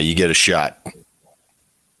 you get a shot.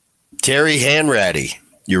 Terry Hanratty,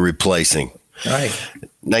 you're replacing. Right.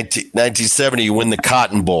 1970, you win the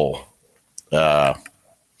Cotton Bowl.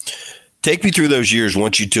 Take me through those years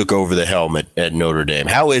once you took over the helmet at Notre Dame.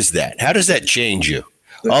 How is that? How does that change you?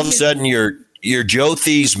 All of a sudden, you're Joe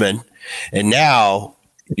Theismann, and now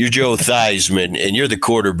you're Joe Theismann, and you're the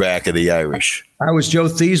quarterback of the Irish. I was Joe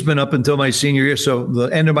Theismann up until my senior year. So the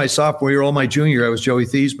end of my sophomore year, all my junior year, I was Joey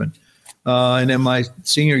Theismann. And then my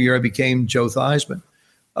senior year, I became Joe Theismann.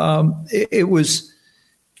 It was...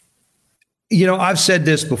 I've said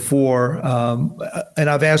this before, and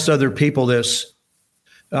I've asked other people this.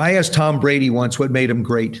 I asked Tom Brady once what made him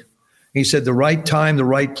great. He said, the right time, the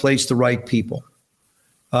right place, the right people.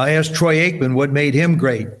 I asked Troy Aikman what made him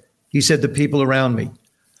great. He said, the people around me.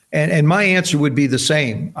 And my answer would be the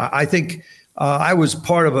same. I think I was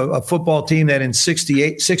part of a football team that in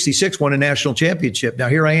 66 won a national championship. Now,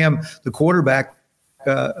 here I am, the quarterback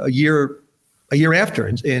a year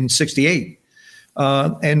after in 68.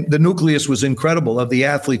 And the nucleus was incredible of the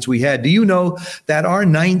athletes we had. Do you know that our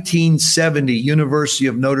 1970 University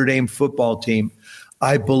of Notre Dame football team,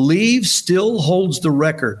 I believe, still holds the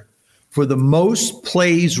record for the most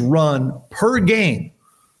plays run per game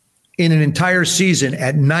in an entire season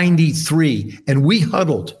at 93? And we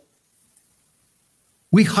huddled.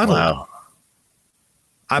 Wow.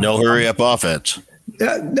 No hurry up offense.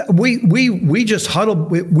 We just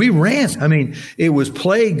huddled. We ran. I mean, it was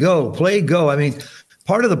play, go. I mean,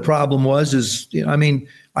 part of the problem was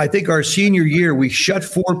I think our senior year, we shut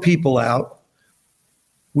 4 people out.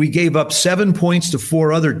 We gave up 7 points to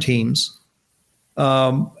 4 other teams.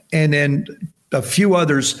 And then a few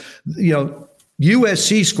others,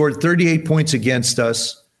 USC scored 38 points against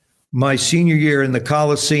us my senior year in the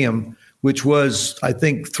Coliseum, which was, I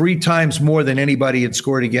think, 3 times more than anybody had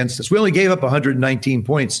scored against us. We only gave up 119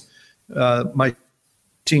 points my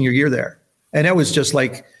senior year there. And that was just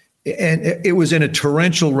like, and it was in a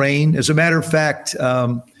torrential rain. As a matter of fact,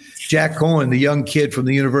 Jack Cohen, the young kid from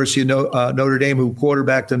the University of Notre Dame who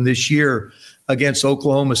quarterbacked them this year against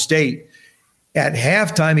Oklahoma State, at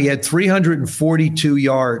halftime, he had 342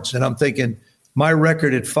 yards. And I'm thinking, my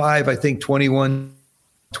record at 5, I think 21,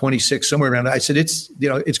 26, somewhere around. I said, it's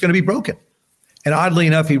going to be broken. And oddly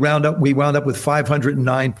enough, we wound up with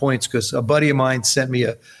 509 points because a buddy of mine sent me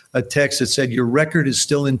a text that said, your record is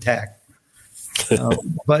still intact.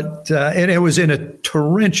 And it was in a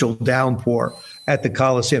torrential downpour at the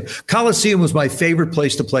Coliseum. Coliseum was my favorite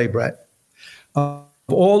place to play, Brett.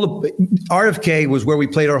 RFK was where we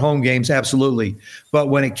played our home games, absolutely. But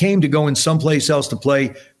when it came to going someplace else to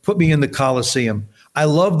play, put me in the Coliseum. I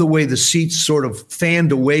love the way the seats sort of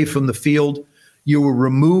fanned away from the field. You were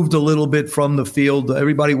removed a little bit from the field.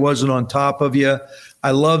 Everybody wasn't on top of you.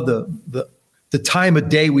 I love the time of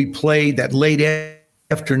day we played, that late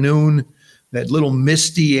afternoon, that little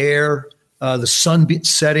misty air, the sun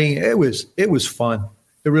setting. It was fun.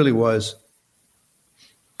 It really was.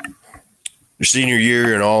 Your senior year,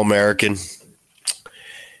 you're an All-American,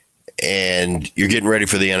 and you're getting ready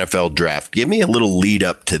for the NFL draft. Give me a little lead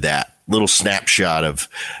up to that, little snapshot of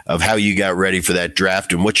how you got ready for that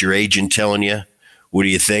draft and what your agent telling you. What are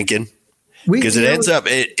you thinking? Because it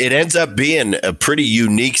ends up being a pretty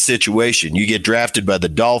unique situation. You get drafted by the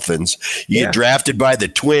Dolphins, you get drafted by the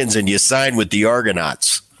Twins, and you sign with the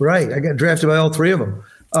Argonauts. Right. I got drafted by all 3 of them.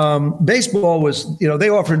 Baseball was, they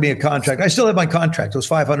offered me a contract. I still have my contract. It was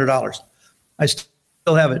 $500. I still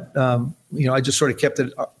have it. I just sort of kept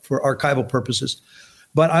it for archival purposes.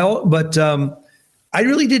 But I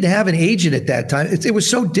really didn't have an agent at that time. It was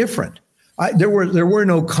so different. There were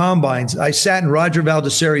no combines. I sat in Roger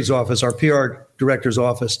Baldessari's office, our PR director's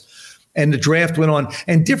office, and the draft went on.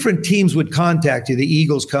 And different teams would contact you. The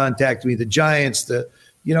Eagles contacted me, the Giants,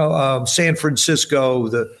 San Francisco,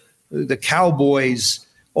 the Cowboys,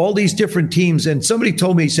 all these different teams. And somebody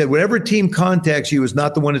told me, he said, whatever team contacts you is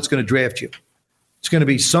not the one that's going to draft you. It's going to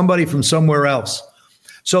be somebody from somewhere else.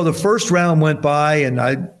 So the first round went by,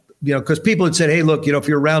 and because people had said, hey, look, if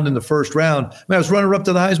you're around in the first round, I was runner up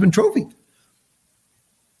to the Heisman Trophy.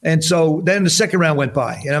 And so then the second round went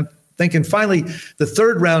by, and I'm thinking finally the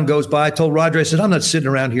third round goes by. I told Roger, I said, I'm not sitting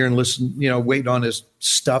around here and waiting on this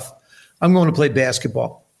stuff. I'm going to play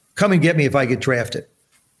basketball. Come and get me if I get drafted.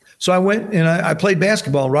 So I went and I played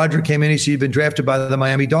basketball. Roger came in. He said, you've been drafted by the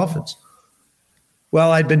Miami Dolphins.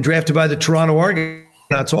 Well, I'd been drafted by the Toronto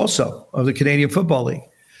Argonauts also of the Canadian Football League.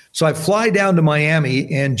 So I fly down to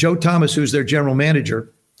Miami, and Joe Thomas, who's their general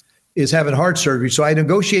manager, is having heart surgery. So I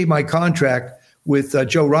negotiate my contract with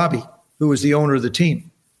Joe Robbie, who was the owner of the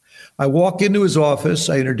team. I walk into his office.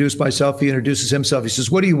 I introduce myself. He introduces himself. He says,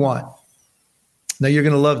 what do you want? Now, you're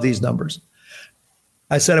going to love these numbers.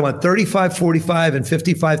 I said, I want $35,000, $45,000, and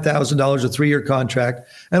 $55,000, a 3-year contract,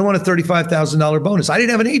 and I want a $35,000 bonus. I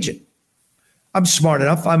didn't have an agent. I'm smart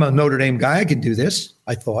enough. I'm a Notre Dame guy. I can do this,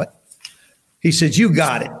 I thought. He says, you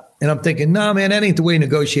got it. And I'm thinking, nah, man, that ain't the way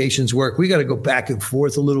negotiations work. We got to go back and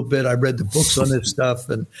forth a little bit. I read the books on this stuff.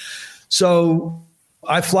 And so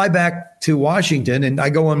I fly back to Washington, and I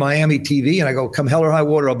go on Miami TV, and I go, come hell or high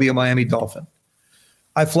water, I'll be a Miami Dolphin.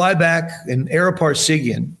 I fly back, and Ara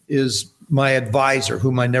Parsigian is my advisor,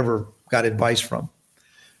 whom I never got advice from.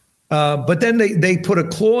 But then they put a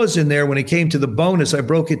clause in there when it came to the bonus. I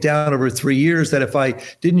broke it down over 3 years that if I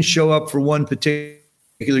didn't show up for one particular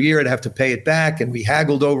year, I'd have to pay it back, and we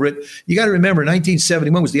haggled over it. You got to remember,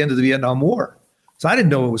 1971 was the end of the Vietnam War. So I didn't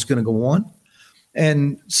know it was going to go on.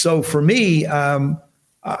 And so for me,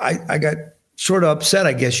 I got sort of upset,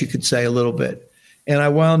 I guess you could say, a little bit. And I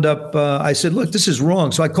wound up, I said, look, this is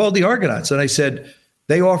wrong. So I called the Argonauts, and I said,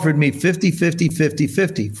 they offered me 50-50,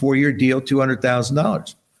 50-50, 4-year deal,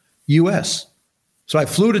 $200,000 US. So I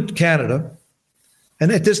flew to Canada.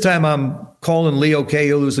 And at this time, I'm calling Leo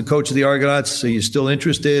Cahill, who's the coach of the Argonauts. So you're still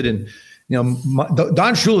interested? And, Don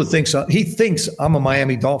Shula thinks I'm a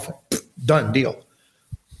Miami Dolphin. Done deal.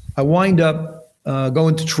 I wind up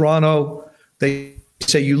going to Toronto. They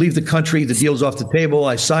say, you leave the country, the deal's off the table.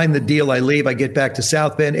 I sign the deal, I leave, I get back to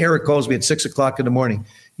South Bend. Eric calls me at 6:00 in the morning.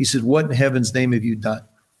 He said, what in heaven's name have you done?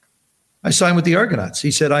 I signed with the Argonauts. He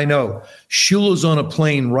said, I know. Shula's on a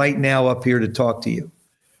plane right now up here to talk to you.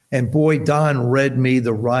 And boy, Don read me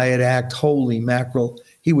the riot act. Holy mackerel.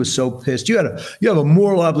 He was so pissed. You have a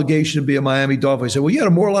moral obligation to be a Miami Dolphin. I said, well, you had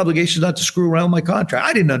a moral obligation not to screw around with my contract.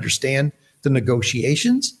 I didn't understand the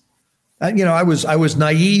negotiations. I was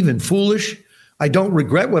naive and foolish. I don't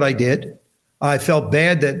regret what I did. I felt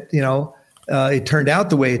bad that, it turned out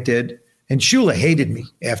the way it did. And Shula hated me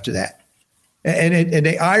after that. And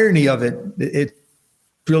the irony of it's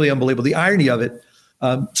really unbelievable. The irony of it.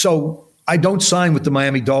 So I don't sign with the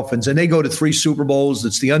Miami Dolphins, and they go to 3 Super Bowls.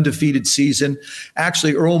 It's the undefeated season.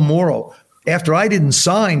 Actually, Earl Morrall, after I didn't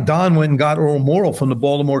sign, Don went and got Earl Morrall from the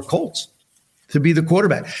Baltimore Colts to be the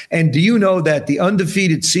quarterback. And do you know that the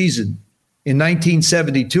undefeated season in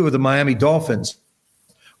 1972 of the Miami Dolphins,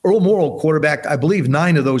 Earl Morrall quarterbacked, I believe,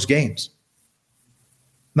 9 of those games.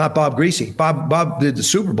 Not Bob Greasy. Bob did the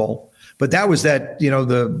Super Bowl, but that was the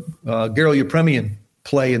Gary Yepremian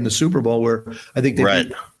play in the Super Bowl where I think they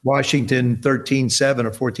beat Washington 13-7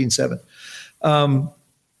 or 14-7.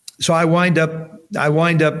 So I wind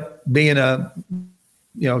up being a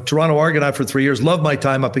Toronto Argonaut for 3 years. Loved my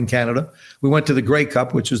time up in Canada. We went to the Grey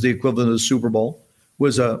Cup, which was the equivalent of the Super Bowl.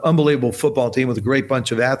 Was an unbelievable football team with a great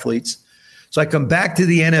bunch of athletes. So I come back to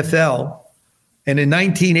the NFL. And in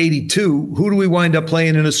 1982, who do we wind up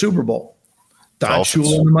playing in a Super Bowl? Don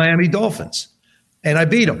Shula and the Miami Dolphins. And I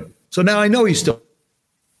beat him. So now I know he's still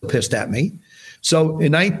pissed at me. So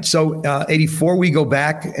in 84, we go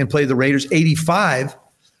back and play the Raiders. 85,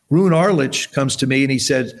 Roone Arledge comes to me and he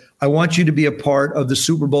says, I want you to be a part of the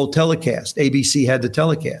Super Bowl telecast. ABC had the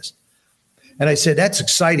telecast. And I said, that's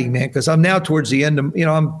exciting, man, because I'm now towards the end of,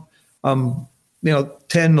 I'm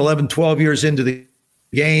 10, 11, 12 years into the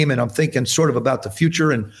game, and I'm thinking sort of about the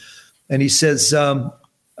future. And he says,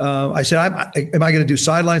 I said, am I going to do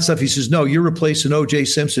sideline stuff? He says, no, you're replacing O.J.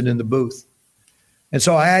 Simpson in the booth. And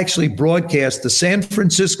so I actually broadcast the San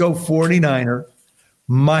Francisco 49er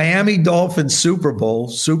Miami Dolphins Super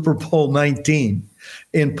Bowl 19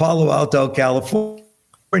 in Palo Alto, California.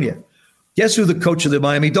 Guess who the coach of the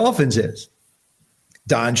Miami Dolphins is?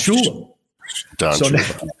 Don Shula.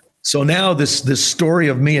 So now this story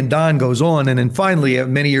of me and Don goes on. And then finally,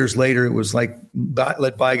 many years later, it was like,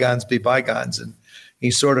 let bygones be bygones. And he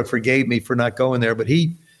sort of forgave me for not going there. But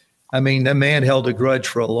that man held a grudge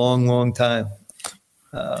for a long, long time.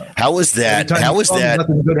 How was that?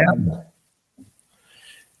 Nothing good happened.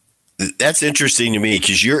 That's interesting to me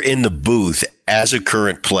because you're in the booth as a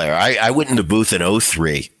current player. I went in the booth in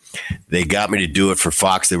 2003. They got me to do it for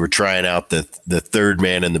Fox. They were trying out the third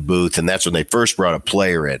man in the booth, and that's when they first brought a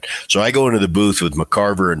player in. So I go into the booth with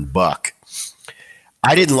McCarver and Buck.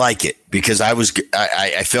 I didn't like it because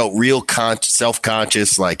I felt real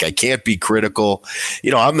self-conscious, like I can't be critical.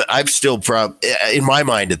 I'm still in my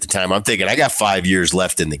mind at the time, I'm thinking I got 5 years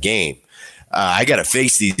left in the game. I got to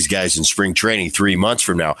face these guys in spring training 3 months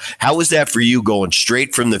from now. How was that for you going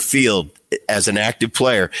straight from the field as an active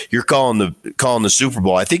player? You're calling the Super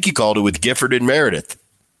Bowl. I think you called it with Gifford and Meredith.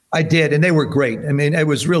 I did, and they were great. It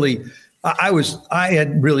was really I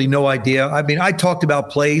had really no idea. I talked about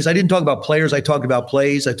plays. I didn't talk about players. I talked about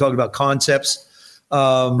plays. I talked about concepts.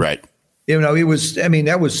 Right. It was.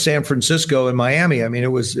 That was San Francisco and Miami. It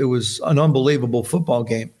was an unbelievable football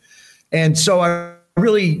game, and so I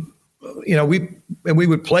really. We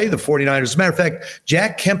would play the 49ers. As a matter of fact,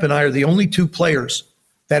 Jack Kemp and I are the only 2 players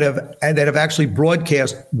that have actually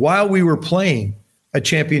broadcast while we were playing a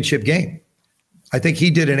championship game. I think he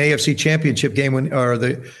did an AFC championship game when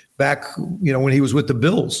he was with the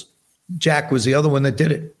Bills. Jack was the other one that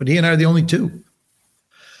did it, but he and I are the only 2.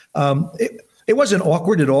 It wasn't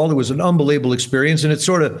awkward at all. It was an unbelievable experience, and it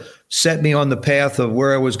sort of set me on the path of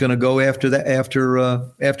where I was going to go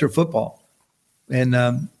after football. And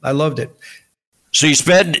I loved it. So you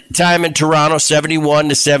spent time in Toronto, 71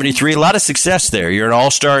 to 73. A lot of success there. You're an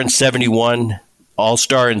all-star in 71,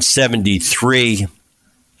 all-star in 73.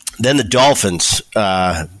 Then the Dolphins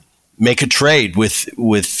make a trade with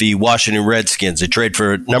the Washington Redskins. They trade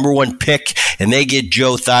for number 1 pick, and they get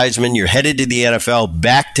Joe Theismann. You're headed to the NFL,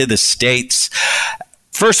 back to the States.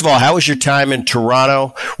 First of all, how was your time in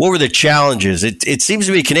Toronto? What were the challenges? It seems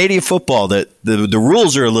to be Canadian football that the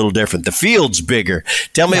rules are a little different. The field's bigger.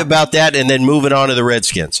 Tell me about that, and then moving on to the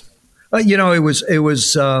Redskins. It was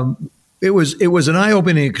an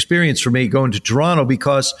eye-opening experience for me going to Toronto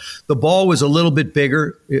because the ball was a little bit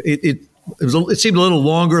bigger. It seemed a little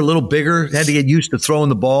longer, a little bigger. Had to get used to throwing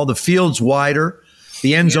the ball. The field's wider.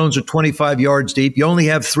 The end zones are 25 yards deep. You only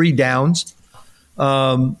have 3 downs.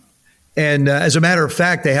 And as a matter of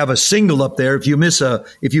fact, they have a single up there. If you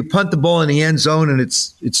punt the ball in the end zone and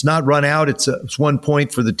it's not run out, it's 1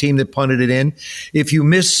 point for the team that punted it in. If you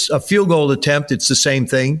miss a field goal attempt, it's the same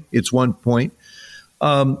thing. It's 1 point.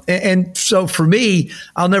 And so for me,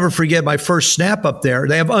 I'll never forget my first snap up there.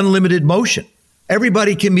 They have unlimited motion.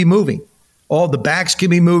 Everybody can be moving. All the backs can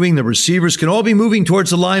be moving. The receivers can all be moving towards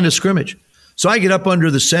the line of scrimmage. So I get up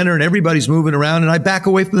under the center and everybody's moving around and I back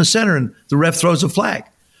away from the center and the ref throws a flag.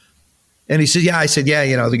 And he said, yeah. I said,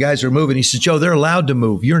 yeah, the guys are moving. He said, Joe, they're allowed to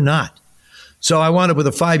move. You're not. So I wound up with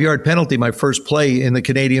a 5-yard penalty, my first play in the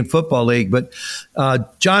Canadian Football League. But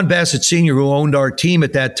John Bassett Sr., who owned our team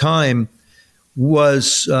at that time,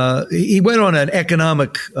 he went on an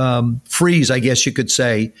economic freeze, I guess you could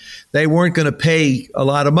say. They weren't going to pay a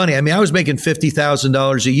lot of money. I mean, I was making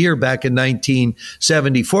 $50,000 a year back in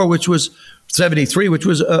 1974, which was 73, which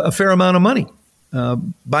was a fair amount of money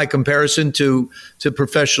by comparison to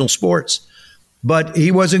professional sports. But he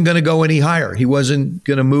wasn't going to go any higher. He wasn't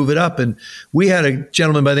going to move it up. And we had a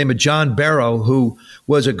gentleman by the name of John Barrow, who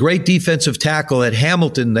was a great defensive tackle at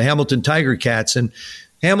Hamilton, the Hamilton Tiger Cats. And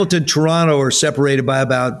Hamilton, Toronto are separated by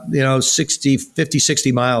about,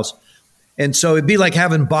 60 miles. And so it'd be like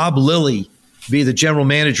having Bob Lilly be the general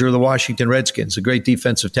manager of the Washington Redskins, a great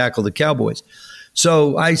defensive tackle of the Cowboys.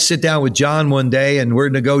 So I sit down with John one day and we're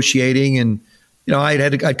negotiating, and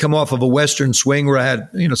I'd come off of a Western swing where I had,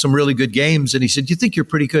 some really good games. And he said, you think you're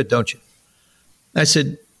pretty good, don't you? I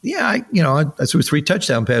said, yeah, I threw 3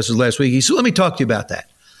 touchdown passes last week. He said, let me talk to you about that.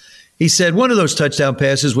 He said, one of those touchdown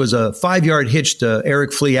passes was a 5-yard hitch to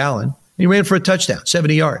Eric Flea Allen. And he ran for a touchdown,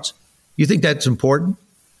 70 yards. You think that's important?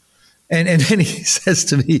 And then he says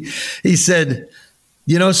to me, he said,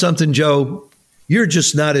 you know something, Joe, you're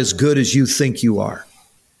just not as good as you think you are.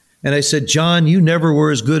 And I said, John, you never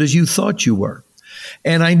were as good as you thought you were.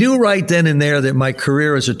 And I knew right then and there that my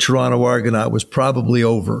career as a Toronto Argonaut was probably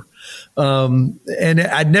over. And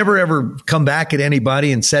I'd never, ever come back at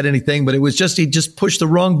anybody and said anything, but it was just, he just pushed the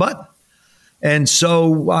wrong button. And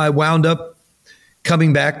so I wound up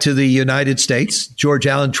coming back to the United States. George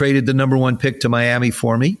Allen traded the number 1 pick to Miami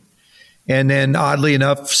for me. And then oddly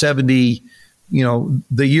enough, the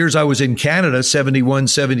years I was in Canada, 71,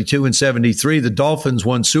 72, and 73, the Dolphins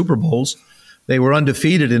won Super Bowls. They were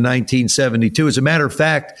undefeated in 1972. As a matter of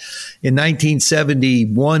fact, in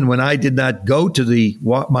 1971, when I did not go to the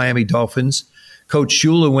Miami Dolphins, Coach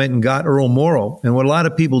Shula went and got Earl Morrall. And what a lot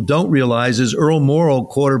of people don't realize is Earl Morrall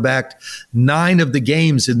quarterbacked 9 of the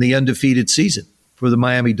games in the undefeated season for the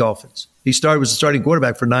Miami Dolphins. He was the starting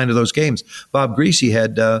quarterback for 9 of those games. Bob Greasy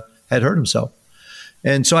had hurt himself.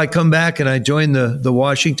 And so I come back and I join the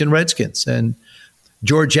Washington Redskins. And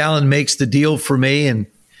George Allen makes the deal for me, and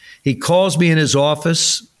he calls me in his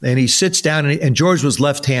office and he sits down, and George was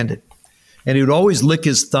left-handed. And he would always lick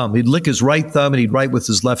his thumb. He'd lick his right thumb and he'd write with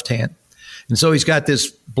his left hand. And so he's got this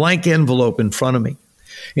blank envelope in front of me.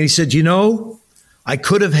 And he said, I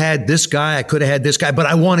could have had this guy, but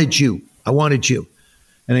I wanted you.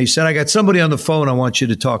 And he said, I got somebody on the phone I want you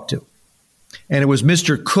to talk to. And it was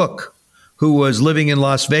Mr. Cook, who was living in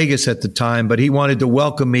Las Vegas at the time, but he wanted to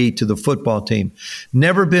welcome me to the football team.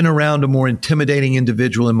 Never been around a more intimidating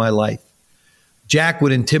individual in my life. Jack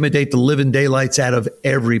would intimidate the living daylights out of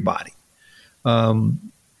everybody.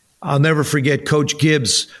 I'll never forget Coach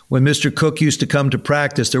Gibbs. When Mr. Cook used to come to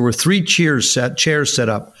practice, there were 3 chairs set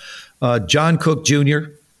up. John Cook Jr.,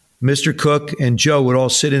 Mr. Cook, and Joe would all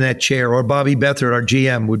sit in that chair, or Bobby Beathard, our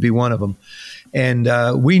GM, would be one of them.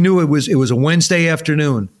 And we knew it was a Wednesday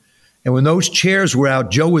afternoon. And when those chairs were out,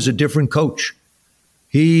 Joe was a different coach.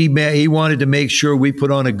 He wanted to make sure we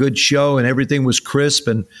put on a good show and everything was crisp,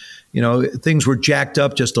 and things were jacked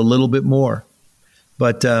up just a little bit more.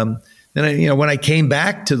 But then when I came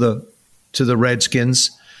back to the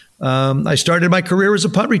Redskins, I started my career as a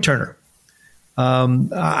punt returner.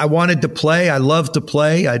 I wanted to play. I loved to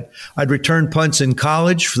play. I'd return punts in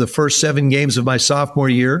college for the first 7 games of my sophomore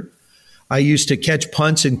year. I used to catch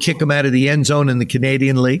punts and kick them out of the end zone in the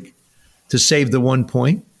Canadian League to save the 1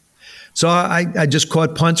 point. So I just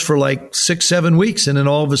caught punts for like 6-7 weeks, and then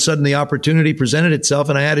all of a sudden the opportunity presented itself,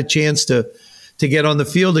 and I had a chance to get on the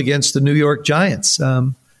field against the New York Giants.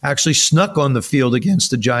 Actually snuck on the field against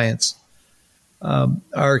the Giants. We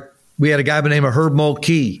had a guy by the name of Herb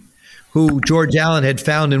Mulkey, who George Allen had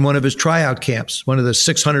found in one of his tryout camps, one of the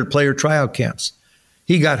 600-player tryout camps.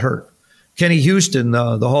 He got hurt. Kenny Houston,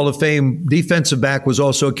 the Hall of Fame defensive back, was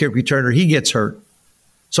also a kick returner. He gets hurt.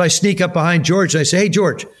 So I sneak up behind George and I say, hey,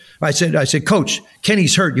 George. I said, Coach,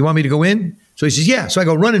 Kenny's hurt. You want me to go in? So he says, yeah. So I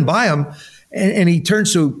go running by him, and he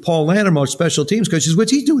turns to Paul Lanham, our special teams coach. He says,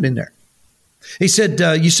 what's he doing in there? He said,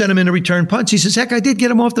 you sent him in to return punts. He says, heck, I did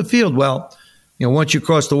get him off the field. Well, once you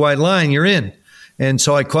cross the white line, you're in. And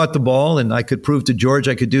so I caught the ball, and I could prove to George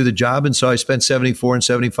I could do the job. And so I spent 74 and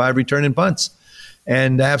 75 returning punts,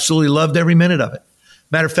 and absolutely loved every minute of it.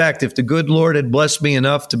 Matter of fact, if the good Lord had blessed me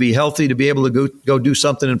enough to be healthy to be able to go do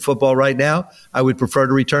something in football right now, I would prefer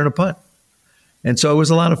to return a punt. And so it was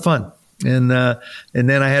a lot of fun. And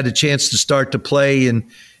then I had a chance to start to play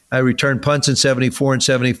in I returned punts in 74 and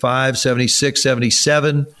 75, 76,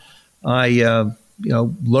 77. I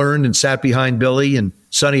learned and sat behind Billy, and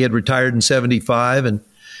Sonny had retired in 75. And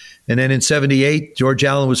then in 78, George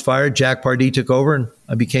Allen was fired. Jack Pardee took over, and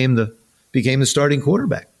I became the starting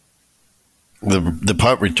quarterback. The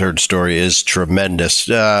punt return story is tremendous.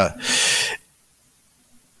 Let's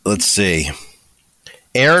see.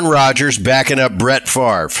 Aaron Rodgers backing up Brett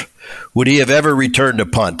Favre. Would he have ever returned a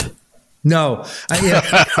punt? No.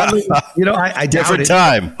 I different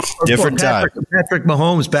time. Different time. Patrick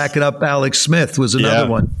Mahomes backing up Alex Smith was another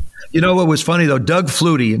one. You know what was funny, though? Doug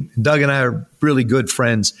Flutie, Doug and I are really good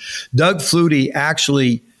friends. Doug Flutie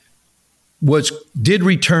actually did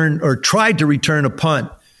return or tried to return a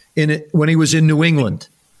punt when he was in New England.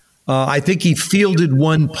 I think he fielded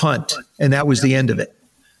one punt, and that was the end of it.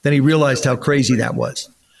 Then he realized how crazy that was.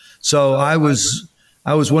 So I was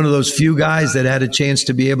one of those few guys that had a chance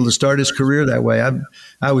to be able to start his career that way.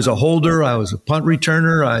 I was a holder. I was a punt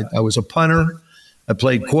returner. I was a punter. I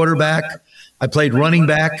played quarterback. I played running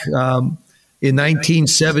back in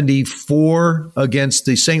 1974 against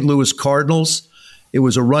the St. Louis Cardinals. It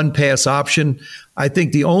was a run-pass option. I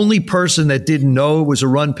think the only person that didn't know it was a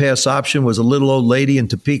run-pass option was a little old lady in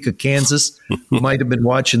Topeka, Kansas, who might have been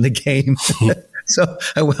watching the game. So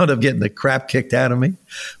I wound up getting the crap kicked out of me.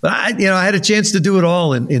 But I had a chance to do it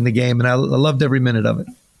all in the game, and I loved every minute of it.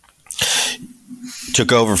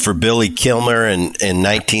 Took over for Billy Kilmer in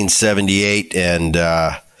 1978, and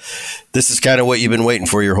this is kind of what you've been waiting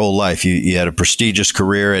for your whole life. You had a prestigious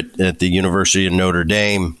career at the University of Notre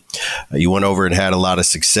Dame. You went over and had a lot of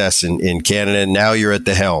success in Canada. Now you're at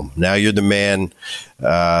the helm. Now you're the man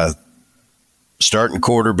starting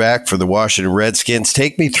quarterback for the Washington Redskins.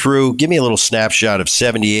 Give me a little snapshot of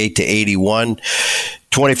 78 to 81.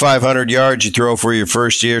 2,500 yards you throw for your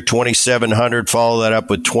first year, 2,700, follow that up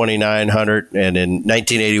with 2,900, and in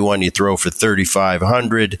 1981 you throw for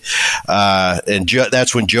 3,500.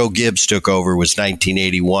 That's when Joe Gibbs took over, was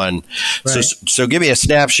 1981. Right. So give me a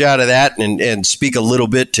snapshot of that and speak a little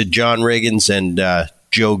bit to John Riggins and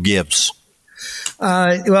Joe Gibbs.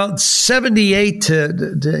 78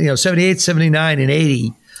 to 78, 79, and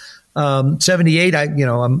 80. 78,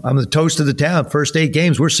 I'm the toast of the town. First 8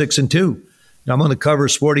 games, we're 6-2. I'm on the cover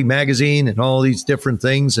of Sporting Magazine and all these different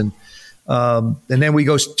things, and then we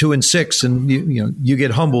go 2-6, and you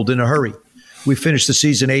get humbled in a hurry. We finish the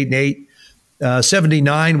season 8-8.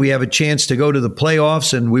 79, we have a chance to go to the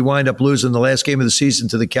playoffs, and we wind up losing the last game of the season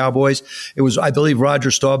to the Cowboys. It was, I believe,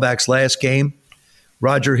 Roger Staubach's last game.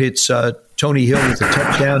 Roger hits Tony Hill with a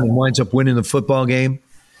touchdown and winds up winning the football game.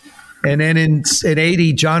 And then in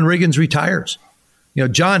 80, John Riggins retires.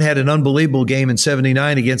 John had an unbelievable game in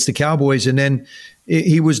 79 against the Cowboys, and then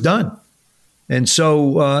he was done. And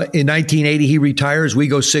so in 1980, he retires. We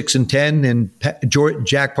go 6-10, and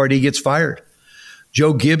Jack Pardee gets fired.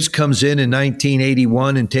 Joe Gibbs comes in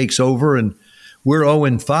 1981 and takes over, and we're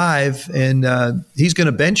 0-5, and he's going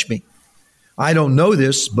to bench me. I don't know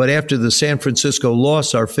this, but after the San Francisco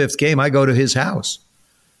loss, our 5th game, I go to his house,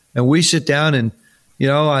 and we sit down and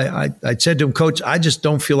I said to him, Coach, I just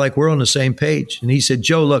don't feel like we're on the same page. And he said,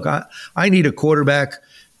 Joe, look, I need a quarterback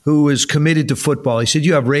who is committed to football. He said,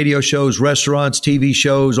 you have radio shows, restaurants, TV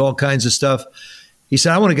shows, all kinds of stuff. He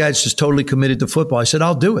said, I want a guy that's just totally committed to football. I said,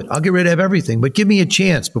 I'll do it. I'll get rid of everything, but give me a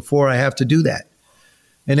chance before I have to do that.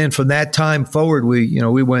 And then from that time forward,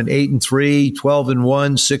 we went 8-3,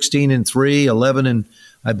 12-1, 16-3, 11 and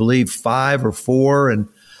I believe 5 or 4. And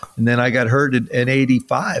then I got hurt at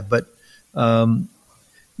 85. But,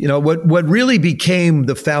 what really became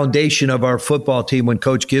the foundation of our football team when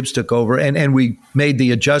Coach Gibbs took over, and we made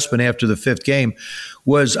the adjustment after the 5th game,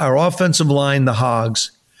 was our offensive line, the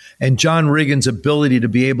Hogs, and John Riggins' ability to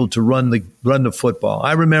be able to run the football.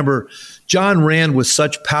 I remember John ran with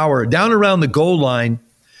such power down around the goal line.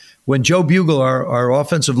 When Joe Bugle, our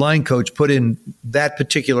offensive line coach, put in that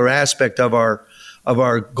particular aspect of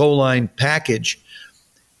our goal line package,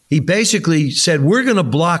 he basically said, we're going to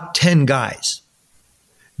block 10 guys.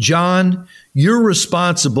 John, you're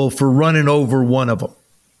responsible for running over one of them.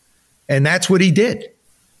 And that's what he did.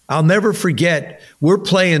 I'll never forget, we're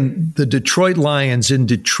playing the Detroit Lions in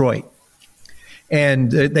Detroit.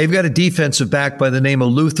 And they've got a defensive back by the name of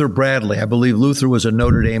Luther Bradley. I believe Luther was a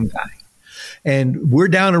Notre Dame guy. And we're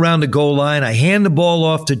down around the goal line. I hand the ball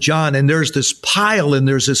off to John, and there's this pile and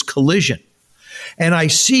there's this collision. And I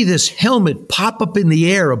see this helmet pop up in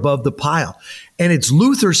the air above the pile. And it's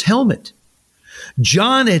Luther's helmet.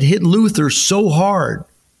 John had hit Luther so hard.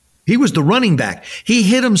 He was the running back. He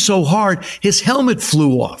hit him so hard, his helmet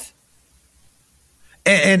flew off.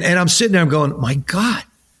 And I'm sitting there, I'm going, my God,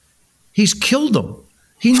 he's killed him.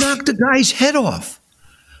 He knocked the guy's head off.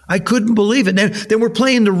 I couldn't believe it. Then we're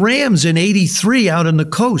playing the Rams in '83 out on the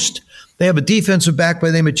coast. They have a defensive back by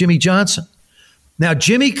the name of Jimmy Johnson. Now,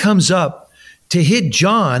 Jimmy comes up to hit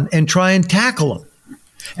John and try and tackle him.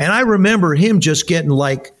 And I remember him just getting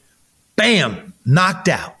like, bam, knocked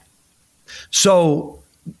out. So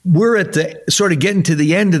we're at the sort of getting to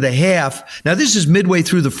the end of the half. Now, this is midway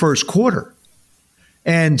through the first quarter.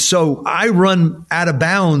 And so I run out of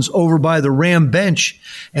bounds over by the Ram bench,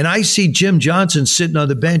 and I see Jim Johnson sitting on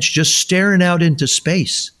the bench just staring out into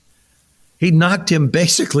space. He knocked him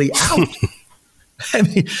basically out. I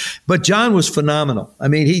mean, but John was phenomenal. I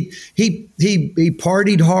mean, he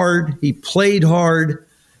partied hard. He played hard.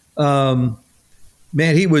 Man,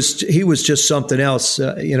 he was just something else.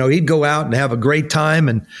 He'd go out and have a great time,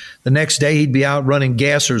 and the next day he'd be out running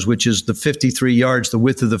gassers, which is the 53 yards, the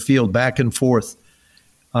width of the field, back and forth.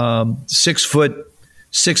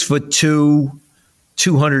 6'2",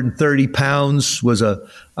 230 pounds.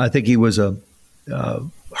 I think he was a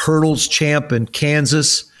hurdles champ in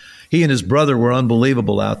Kansas. He and his brother were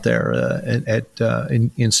unbelievable out there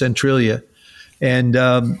in Centralia, and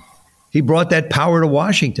he brought that power to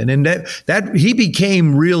Washington, and that he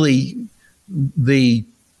became really the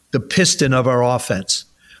piston of our offense.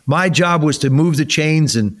 My job was to move the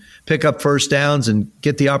chains and pick up first downs and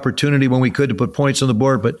get the opportunity when we could to put points on the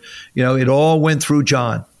board. But it all went through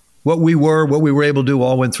John. What we were able to do,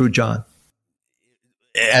 all went through John.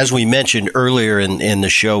 As we mentioned earlier in the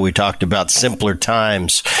show, we talked about simpler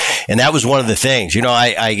times. And that was one of the things,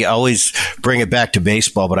 I always bring it back to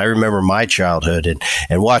baseball, but I remember my childhood and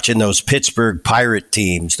watching those Pittsburgh Pirate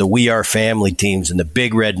teams, the We Are Family teams and the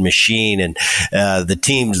Big Red Machine and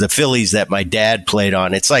the Phillies that my dad played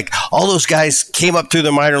on. It's like all those guys came up through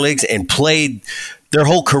the minor leagues and played their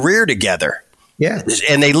whole career together. Yeah.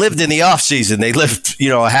 And they lived in the off season. They lived,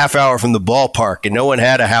 a half hour from the ballpark, and no one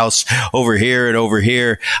had a house over here and over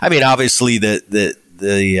here. I mean, obviously the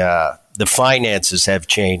finances have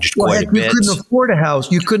changed quite a bit. You couldn't afford a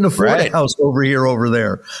house. You couldn't afford a house over here, over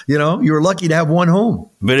there. You were lucky to have one home.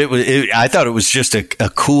 But I thought it was just a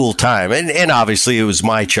cool time. And obviously it was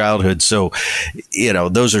my childhood. So,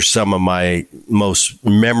 those are some of my most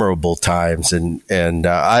memorable times. And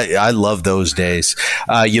I love those days.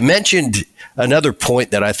 You mentioned another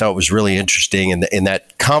point that I thought was really interesting in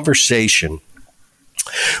that conversation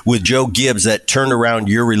with Joe Gibbs that turned around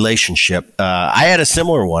your relationship. I had a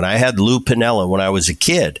similar one. I had Lou Piniella when I was a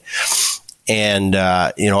kid. And,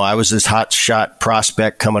 I was this hot shot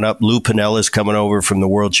prospect coming up. Lou Piniella's coming over from the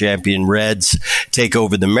world champion Reds, take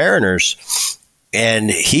over the Mariners.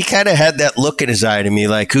 And he kind of had that look in his eye to me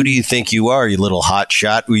like, who do you think you are, you little hot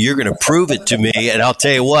shot? Well, you're going to prove it to me. And I'll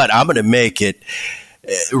tell you what, I'm going to make it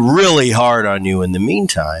really hard on you in the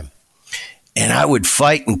meantime. And I would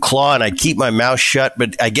fight and claw, and I'd keep my mouth shut.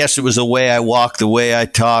 But I guess it was the way I walked, the way I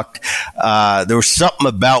talked. There was something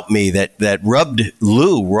about me that rubbed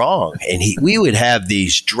Lou wrong. And we would have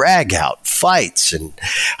these drag-out fights. And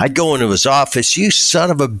I'd go into his office, you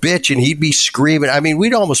son of a bitch, and he'd be screaming. I mean,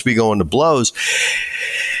 we'd almost be going to blows.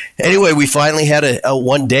 Anyway, we finally had a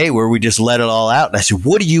one day where we just let it all out. And I said,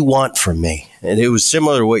 what do you want from me? And it was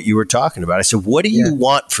similar to what you were talking about. I said, what do you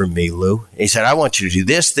want from me, Lou? And he said, I want you to do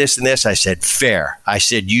this, this, and this. I said, fair. I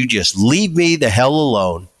said, you just leave me the hell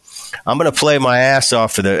alone. I'm going to play my ass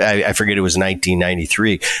off for I forget, it was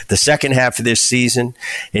 1993, the second half of this season.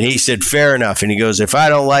 And he said, fair enough. And he goes, if I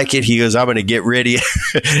don't like it, he goes, I'm going to get rid of you.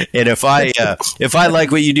 And if I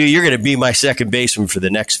like what you do, you're going to be my second baseman for the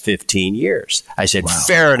next 15 years. I said, wow.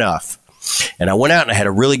 Fair enough. And I went out and I had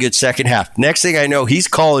a really good second half. Next thing I know, he's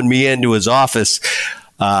calling me into his office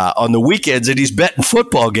on the weekends, and he's betting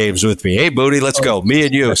football games with me. Hey, Booty, let's go. Me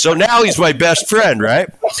and you. So now he's my best friend, right?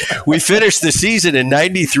 We finished the season in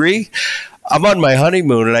 93. I'm on my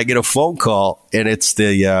honeymoon, and I get a phone call, and it's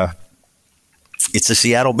the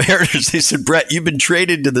Seattle Mariners. They said, Brett, you've been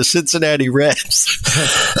traded to the Cincinnati Reds.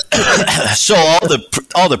 So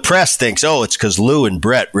all the press thinks, it's because Lou and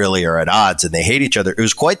Brett really are at odds and they hate each other. It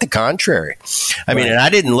was quite the contrary. I mean, and I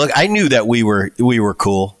didn't look. I knew that we were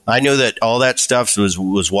cool. I knew that all that stuff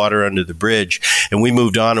was water under the bridge, and we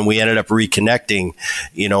moved on and we ended up reconnecting.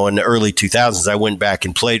 In the early 2000s, I went back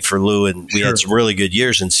and played for Lou, and we had some really good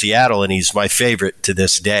years in Seattle, and he's my favorite to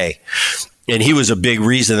this day. And he was a big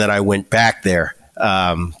reason that I went back there.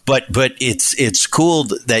 But it's cool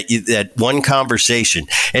that one conversation,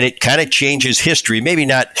 and it kind of changes history. Maybe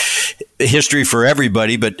not history for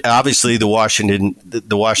everybody, but obviously the Washington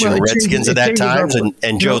Redskins at that time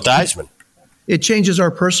and Joe Theismann. It changes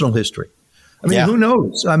our personal history. I mean, Who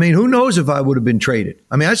knows? I mean, who knows if I would have been traded?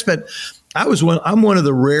 I mean, I'm one of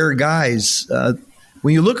the rare guys.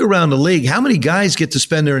 When you look around the league, how many guys get to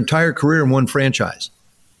spend their entire career in one franchise?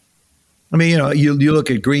 I mean, you look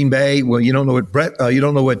at Green Bay. Well, you don't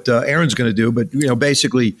know what Aaron's going to do, but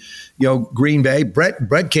basically, Green Bay.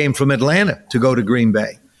 Brett came from Atlanta to go to Green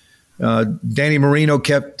Bay. Danny Marino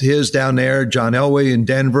kept his down there. John Elway in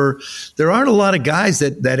Denver. There aren't a lot of guys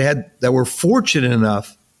that were fortunate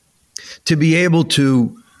enough to be able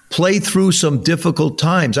to play through some difficult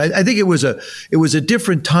times. I think it was a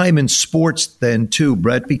different time in sports then too,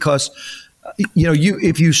 Brett, because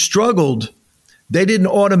if you struggled, they didn't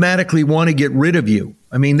automatically want to get rid of you.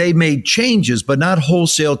 I mean, they made changes, but not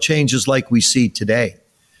wholesale changes like we see today.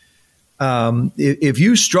 If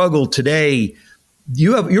you struggle today,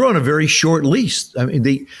 you're on a very short lease. I mean,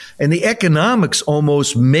 the economics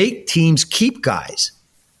almost make teams keep guys.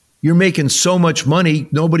 You're making so much money,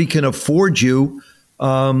 nobody can afford you,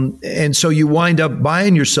 and so you wind up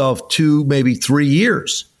buying yourself 2, maybe 3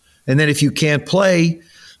 years, and then if you can't play,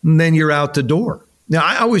 then you're out the door. Now,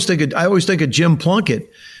 I always think of Jim Plunkett.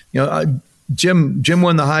 Jim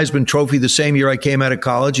won the Heisman Trophy the same year I came out of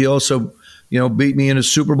college. He also, beat me in a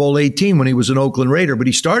Super Bowl 18 when he was an Oakland Raider, but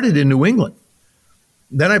he started in New England.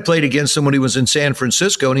 Then I played against him when he was in San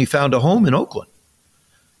Francisco, and he found a home in Oakland.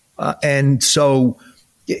 And so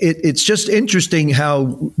it's just interesting how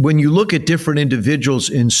when you look at different individuals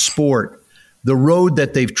in sport, the road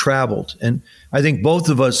that they've traveled, and I think both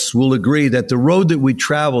of us will agree that the road that we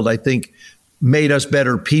traveled, I think, made us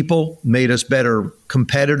better people, made us better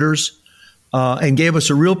competitors, and gave us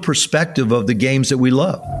a real perspective of the games that we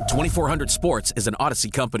love. 2400 Sports is an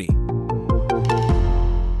Odyssey company.